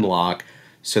a time lock,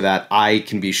 so that I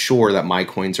can be sure that my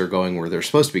coins are going where they're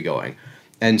supposed to be going.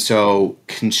 And so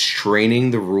constraining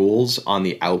the rules on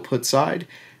the output side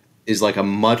is a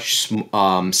much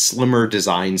slimmer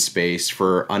design space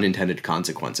for unintended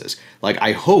consequences.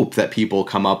 I hope that people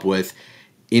come up with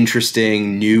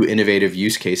interesting, new, innovative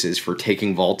use cases for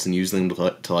taking vaults and using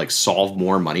them to solve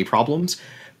more money problems.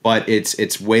 But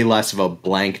it's way less of a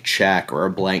blank check or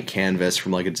a blank canvas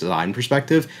from a design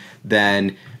perspective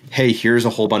than, hey, here's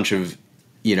a whole bunch of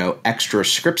extra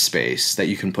script space that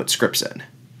you can put scripts in.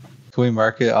 Can we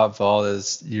market OpVault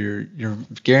as you're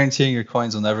guaranteeing your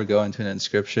coins will never go into an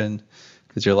inscription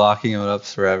because you're locking them up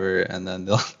forever, and then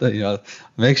they'll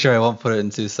make sure I won't put it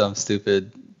into some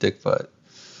stupid dick butt.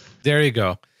 There you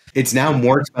go. It's now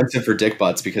more expensive for dick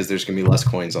butts because there's going to be less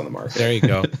coins on the market. There you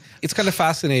go. It's kind of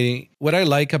fascinating. What I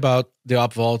like about the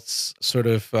OpVault's sort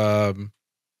of,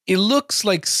 it looks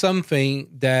like something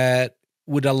that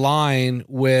would align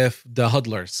with the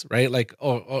HODLers, right?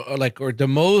 Or the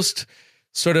most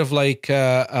sort of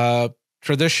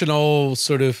traditional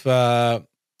sort of the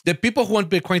people who want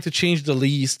Bitcoin to change the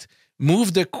least,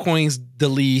 move the coins the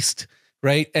least,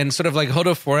 right? And sort of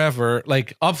HODL forever.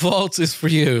 OpVault is for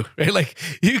you, right?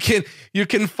 You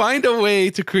can find a way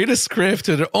to create a script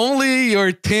that only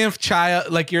your 10th child,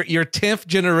 your 10th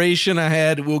generation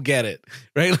ahead will get it,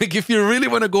 right? If you really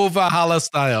want to go Valhalla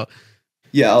style.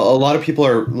 Yeah, a lot of people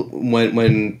are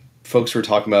when folks were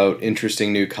talking about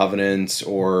interesting new covenants,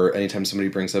 or anytime somebody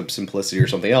brings up simplicity or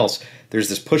something else, there's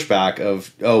this pushback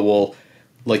of, oh, well,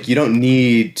 like, you don't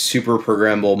need super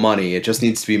programmable money. It just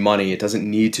needs to be money. It doesn't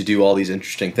need to do all these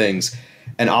interesting things.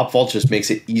 And OpVault just makes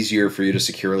it easier for you to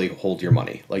securely hold your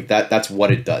money. Like that's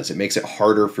what it does. It makes it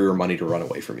harder for your money to run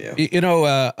away from you.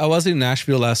 I was in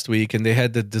Nashville last week, and they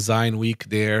had the design week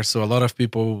there. So a lot of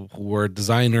people who were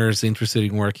designers interested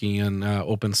in working in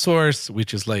open source,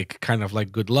 which is like kind of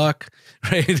like good luck,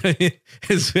 right?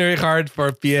 It's very hard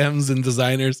for PMs and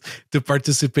designers to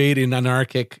participate in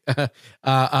anarchic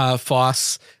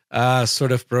FOSS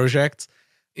sort of projects.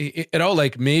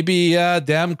 Like maybe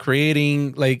them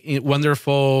creating like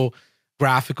wonderful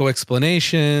graphical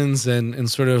explanations and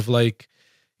sort of like,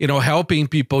 helping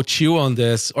people chew on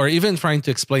this, or even trying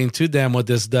to explain to them what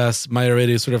this does might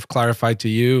already sort of clarify to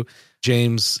you,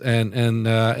 James, and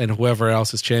whoever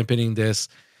else is championing this,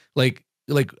 like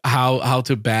how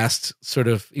to best sort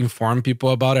of inform people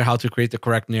about it, how to create the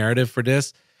correct narrative for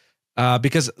this.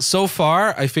 Because so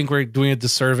far, I think we're doing a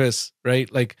disservice,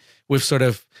 right? Like we've sort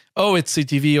of, oh, it's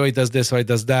CTV, or it does this, or it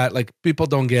does that. Like people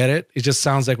don't get it. It just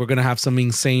sounds like we're going to have some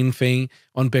insane thing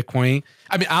on Bitcoin.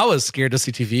 I mean, I was scared of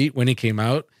CTV when it came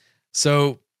out.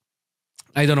 So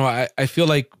I don't know. I feel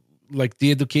like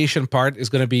the education part is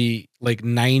going to be like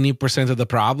 90% of the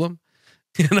problem.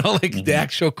 The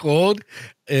actual code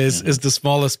is the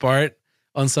smallest part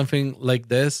on something like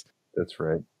this. That's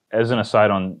right. As an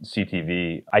aside on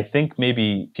CTV, I think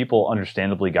maybe people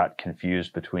understandably got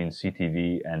confused between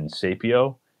CTV and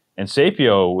Sapio. And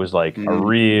Sapio was like a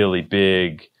really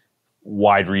big,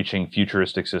 wide-reaching,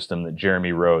 futuristic system that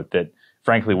Jeremy wrote that,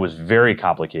 frankly, was very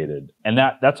complicated. And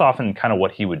that's often kind of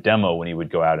what he would demo when he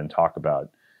would go out and talk about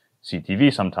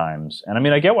CTV sometimes. And I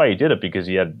mean, I get why he did it, because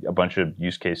he had a bunch of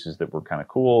use cases that were kind of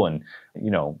cool and,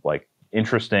 like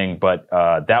interesting, but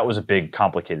that was a big,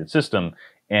 complicated system.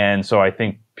 And so I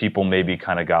think people maybe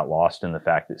kind of got lost in the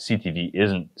fact that CTV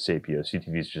isn't Sapio.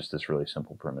 CTV is just this really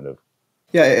simple primitive.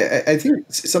 Yeah, I think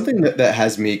something that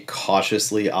has me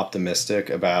cautiously optimistic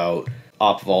about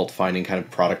OpVault finding kind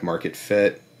of product market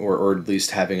fit, or at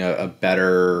least having a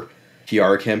better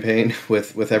PR campaign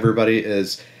with everybody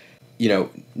is,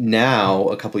 now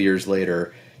a couple years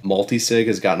later, Multisig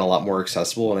has gotten a lot more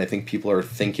accessible, and I think people are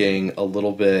thinking a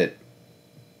little bit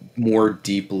more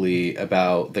deeply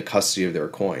about the custody of their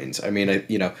coins. I mean,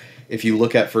 if you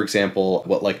look at, for example,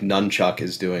 what like Nunchuck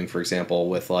is doing, for example,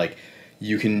 with like,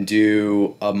 you can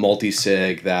do a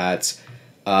multi-sig that's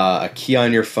a key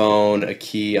on your phone, a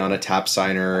key on a tap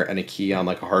signer, and a key on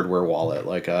like a hardware wallet,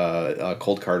 like a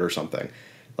cold card or something.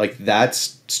 Like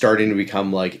that's starting to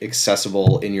become like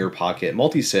accessible in your pocket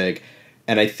multi-sig.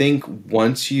 And I think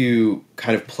once you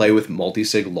kind of play with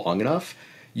multi-sig long enough,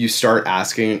 you start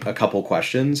asking a couple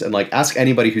questions, and like ask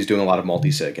anybody who's doing a lot of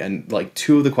multi-sig. And like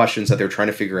two of the questions that they're trying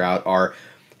to figure out are,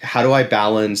 how do I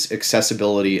balance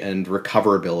accessibility and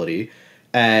recoverability?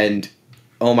 And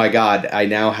oh my God, I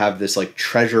now have this like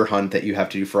treasure hunt that you have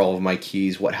to do for all of my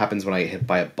keys. What happens when I get hit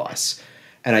by a bus?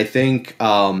 And I think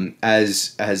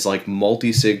as like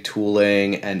multi-sig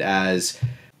tooling and as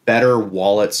better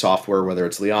wallet software, whether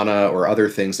it's Liana or other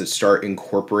things that start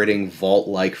incorporating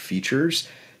vault-like features,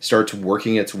 starts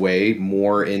working its way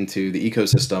more into the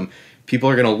ecosystem, people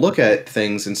are going to look at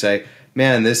things and say,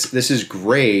 man, this is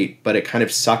great, but it kind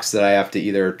of sucks that I have to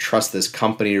either trust this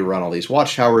company to run all these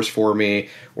watchtowers for me,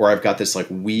 or I've got this like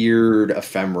weird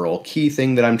ephemeral key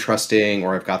thing that I'm trusting,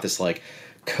 or I've got this like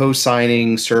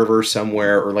co-signing server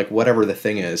somewhere, or like whatever the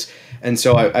thing is. And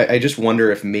so I just wonder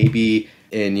if maybe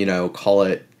in, call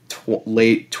it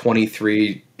late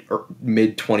 23 or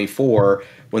mid 24,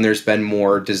 when there's been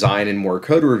more design and more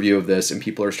code review of this and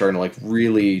people are starting to like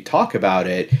really talk about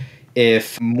it,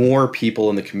 if more people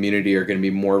in the community are going to be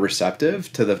more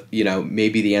receptive to the,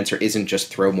 maybe the answer isn't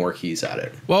just throw more keys at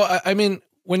it. Well, I mean,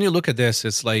 when you look at this,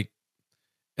 it's like,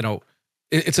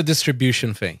 it's a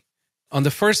distribution thing. On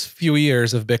the first few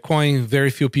years of Bitcoin, very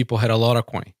few people had a lot of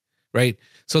coin, right?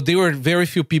 So there were very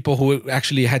few people who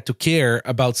actually had to care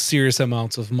about serious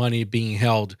amounts of money being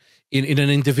held in an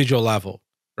individual level,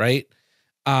 right?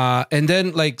 And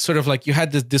then you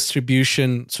had this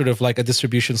distribution, sort of like a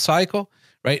distribution cycle.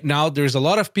 Right now, there's a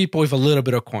lot of people with a little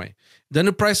bit of coin. Then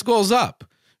the price goes up.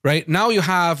 Right now, you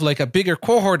have like a bigger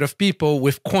cohort of people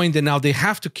with coin that now they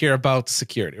have to care about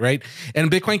security. Right,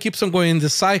 and Bitcoin keeps on going in the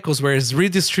cycles where it's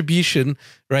redistribution.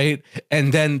 Right,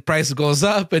 and then price goes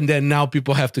up, and then now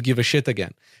people have to give a shit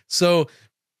again. So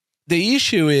the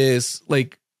issue is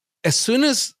like, as soon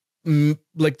as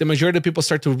like the majority of people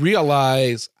start to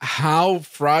realize how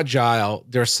fragile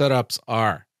their setups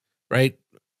are, right?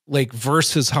 Like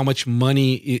versus how much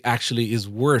money it actually is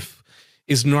worth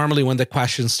is normally when the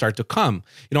questions start to come.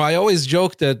 I always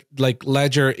joke that like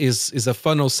Ledger is a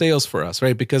funnel sales for us,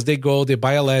 right? Because they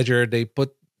buy a Ledger, they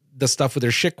put the stuff with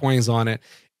their shitcoins on it,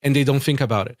 and they don't think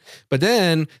about it. But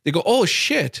then they go, oh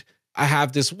shit, I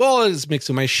have this wallet, it's mixed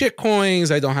with my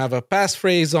shitcoins, I don't have a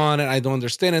passphrase on it, I don't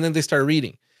understand. And then they start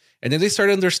reading. And then they start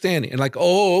understanding and like,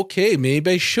 oh, okay, maybe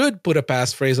I should put a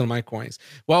passphrase on my coins.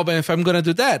 Well, but if I'm going to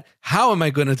do that, how am I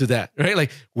going to do that? Right?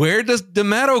 Like, where does the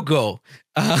metal go?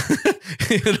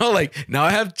 Like now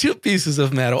I have 2 pieces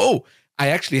of metal. Oh, I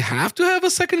actually have to have a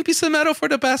second piece of metal for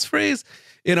the passphrase,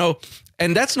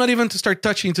 and that's not even to start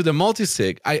touching to the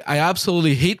multisig. I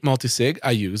absolutely hate multisig.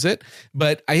 I use it,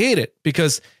 but I hate it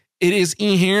because it is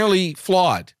inherently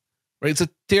flawed, right? It's a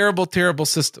terrible, terrible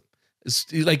system. It's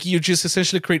like you just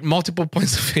essentially create multiple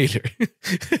points of failure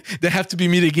that have to be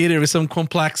mitigated with some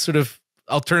complex sort of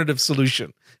alternative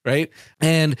solution, right?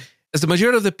 And as the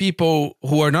majority of the people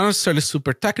who are not necessarily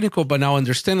super technical, but now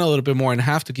understand a little bit more and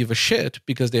have to give a shit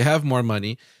because they have more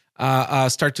money,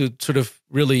 start to sort of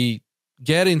really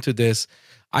get into this,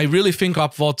 I really think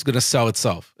Upvault's going to sell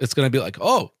itself. It's going to be like,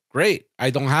 oh, great. I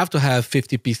don't have to have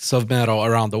 50 pieces of metal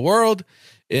around the world.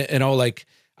 Like,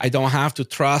 I don't have to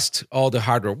trust all the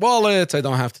hardware wallets. I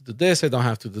don't have to do this. I don't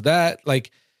have to do that.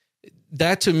 Like,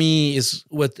 that to me is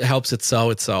what helps it sell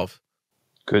itself.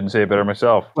 Couldn't say it better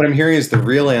myself. What I'm hearing is the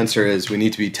real answer is we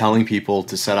need to be telling people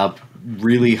to set up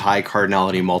really high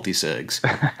cardinality multisigs.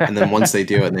 And then once they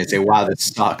do it and they say, wow, this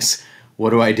sucks,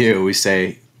 what do? We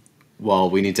say,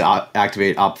 well, we need to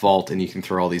activate Upvault and you can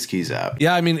throw all these keys out.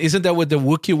 Yeah, I mean, isn't that what the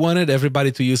Wookiee wanted?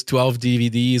 Everybody to use 12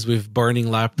 DVDs with burning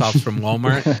laptops from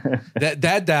Walmart?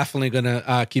 that definitely going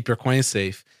to keep your coins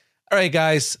safe. All right,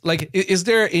 guys, like, is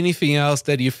there anything else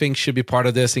that you think should be part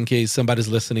of this in case somebody's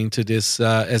listening to this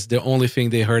as the only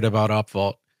thing they heard about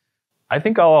Upvault? I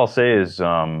think all I'll say is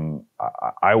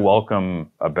I welcome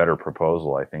a better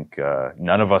proposal. I think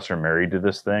none of us are married to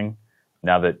this thing.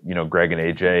 Now that, Greg and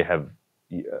AJ have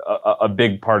a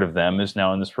big part of them is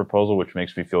now in this proposal, which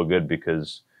makes me feel good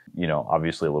because,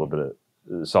 obviously a little bit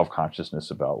of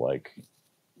self-consciousness about like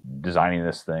designing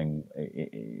this thing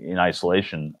in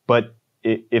isolation. But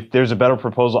if there's a better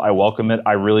proposal, I welcome it.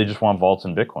 I really just want vaults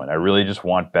in Bitcoin. I really just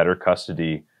want better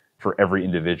custody for every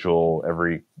individual,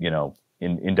 every,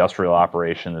 industrial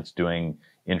operation that's doing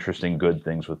interesting, good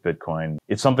things with Bitcoin.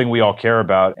 It's something we all care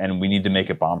about and we need to make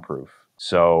it bomb-proof.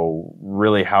 So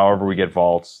really, however we get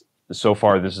vaults, so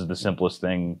far, this is the simplest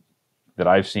thing that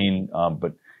I've seen.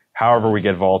 But however we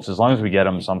get vaults, as long as we get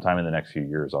them sometime in the next few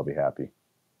years, I'll be happy.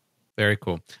 Very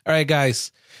cool. All right,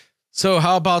 guys. So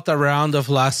how about a round of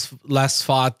last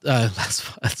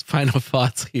final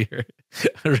thoughts here?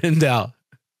 Rijndael.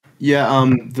 Yeah,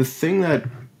 the thing that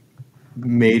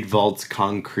made vaults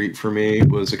concrete for me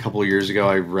was a couple of years ago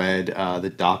I read the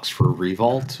docs for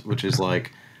Revault, which is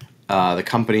like the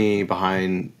company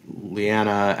behind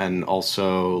Liana and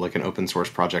also like an open source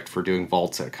project for doing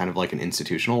vaults at kind of like an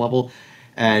institutional level.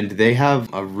 And they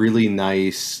have a really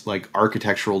nice like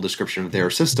architectural description of their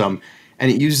system.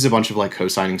 And it uses a bunch of like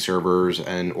co-signing servers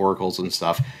and oracles and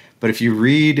stuff. But if you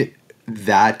read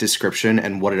that description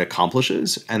and what it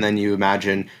accomplishes, and then you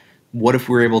imagine what if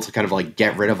we're able to kind of like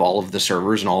get rid of all of the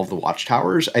servers and all of the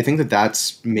watchtowers, I think that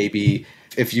that's maybe...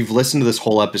 If you've listened to this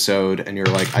whole episode and you're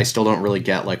like, I still don't really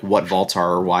get like what vaults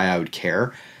are or why I would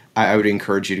care, I would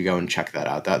encourage you to go and check that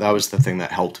out. That was the thing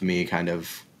that helped me kind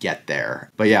of get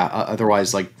there. But yeah,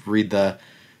 otherwise, like read the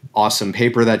awesome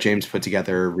paper that James put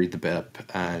together, read the BIP,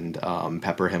 and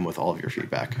pepper him with all of your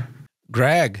feedback.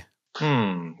 Greg.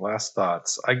 Last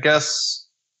thoughts. I guess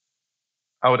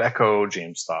I would echo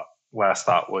James' last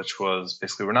thought, which was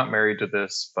basically we're not married to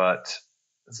this, but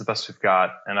it's the best we've got.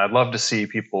 And I'd love to see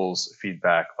people's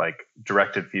feedback, like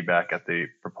directed feedback at the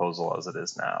proposal as it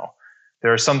is now.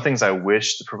 There are some things I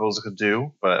wish the proposal could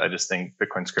do, but I just think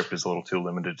Bitcoin script is a little too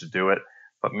limited to do it.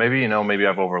 But maybe, maybe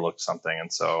I've overlooked something.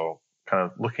 And so kind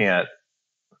of looking at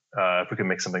if we can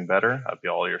make something better, I'd be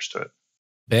all ears to it.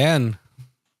 Ben,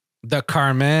 the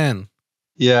Carman.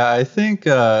 Yeah, I think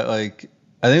a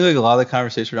lot of the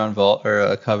conversation around Vault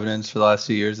or covenants for the last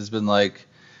few years has been like,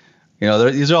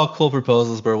 these are all cool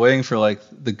proposals, but we're waiting for like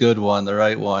the good one, the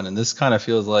right one. And this kind of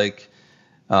feels like,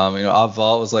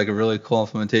 Upvault was like a really cool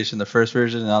implementation, the first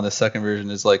version, and now the second version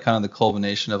is like kind of the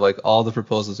culmination of like all the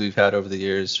proposals we've had over the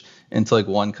years into like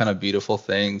one kind of beautiful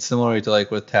thing, similar to like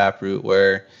with Taproot,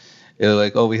 where it was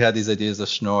like, oh, we had these ideas of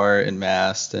Schnorr and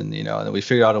Mast, and and we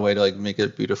figured out a way to like make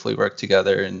it beautifully work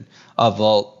together. And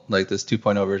Upvault, like this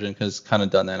 2.0 version, has kind of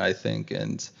done that, I think.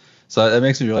 And so that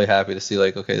makes me really happy to see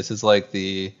like, okay, this is like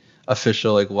the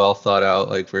official, like well thought out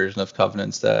like version of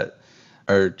covenants that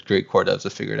our great core devs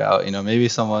have figured out. Maybe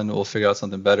someone will figure out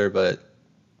something better, but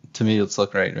to me, it's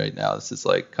looking right now. This is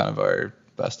like kind of our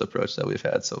best approach that we've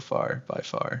had so far, by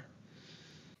far.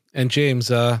 And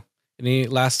James, any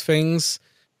last things?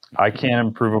 I can't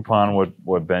improve upon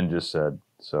what Ben just said.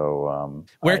 So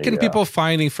where can people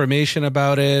find information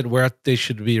about it, where they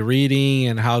should be reading,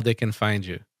 and how they can find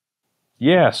you?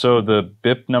 Yeah, so the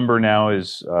BIP number now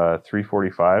is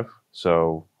 345.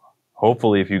 So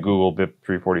hopefully if you Google BIP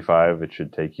 345, it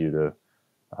should take you to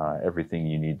everything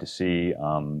you need to see.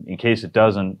 In case it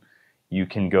doesn't, you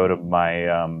can go to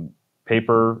my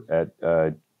paper at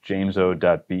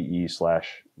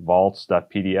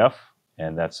jameso.be/vaults.pdf.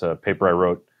 And that's a paper I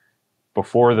wrote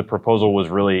before the proposal was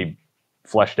really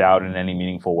fleshed out in any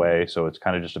meaningful way. So it's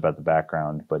kind of just about the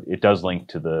background, but it does link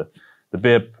to the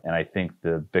BIP and I think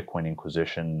the Bitcoin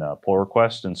Inquisition pull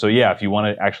request. And so, yeah, if you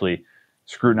want to actually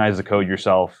scrutinize the code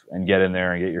yourself and get in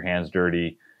there and get your hands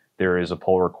dirty, there is a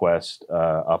pull request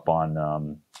up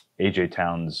on AJ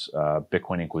Town's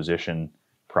Bitcoin Inquisition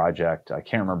project. I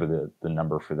can't remember the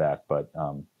number for that, but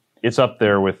it's up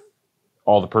there with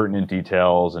all the pertinent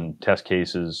details and test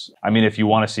cases. I mean, if you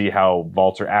want to see how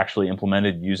vaults are actually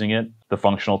implemented using it, the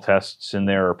functional tests in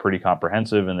there are pretty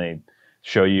comprehensive and they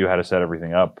show you how to set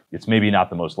everything up. It's maybe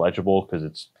not the most legible because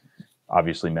it's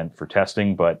obviously meant for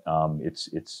testing, but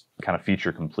it's kind of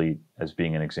feature complete as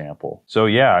being an example. So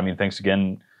yeah, I mean, thanks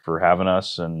again for having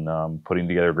us and putting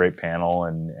together a great panel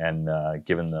and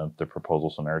giving the proposal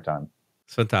some airtime.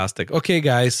 Fantastic. Okay,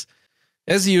 guys,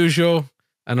 as usual,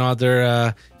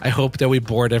 another, I hope that we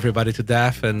bored everybody to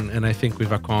death, and I think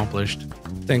we've accomplished.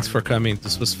 Thanks for coming.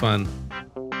 This was fun.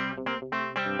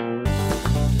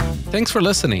 Thanks for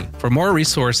listening. For more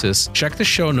resources, check the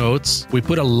show notes. We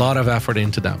put a lot of effort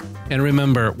into them. And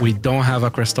remember, we don't have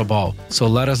a crystal ball, so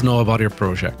let us know about your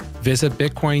project. Visit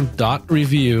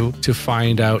bitcoin.review to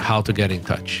find out how to get in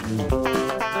touch.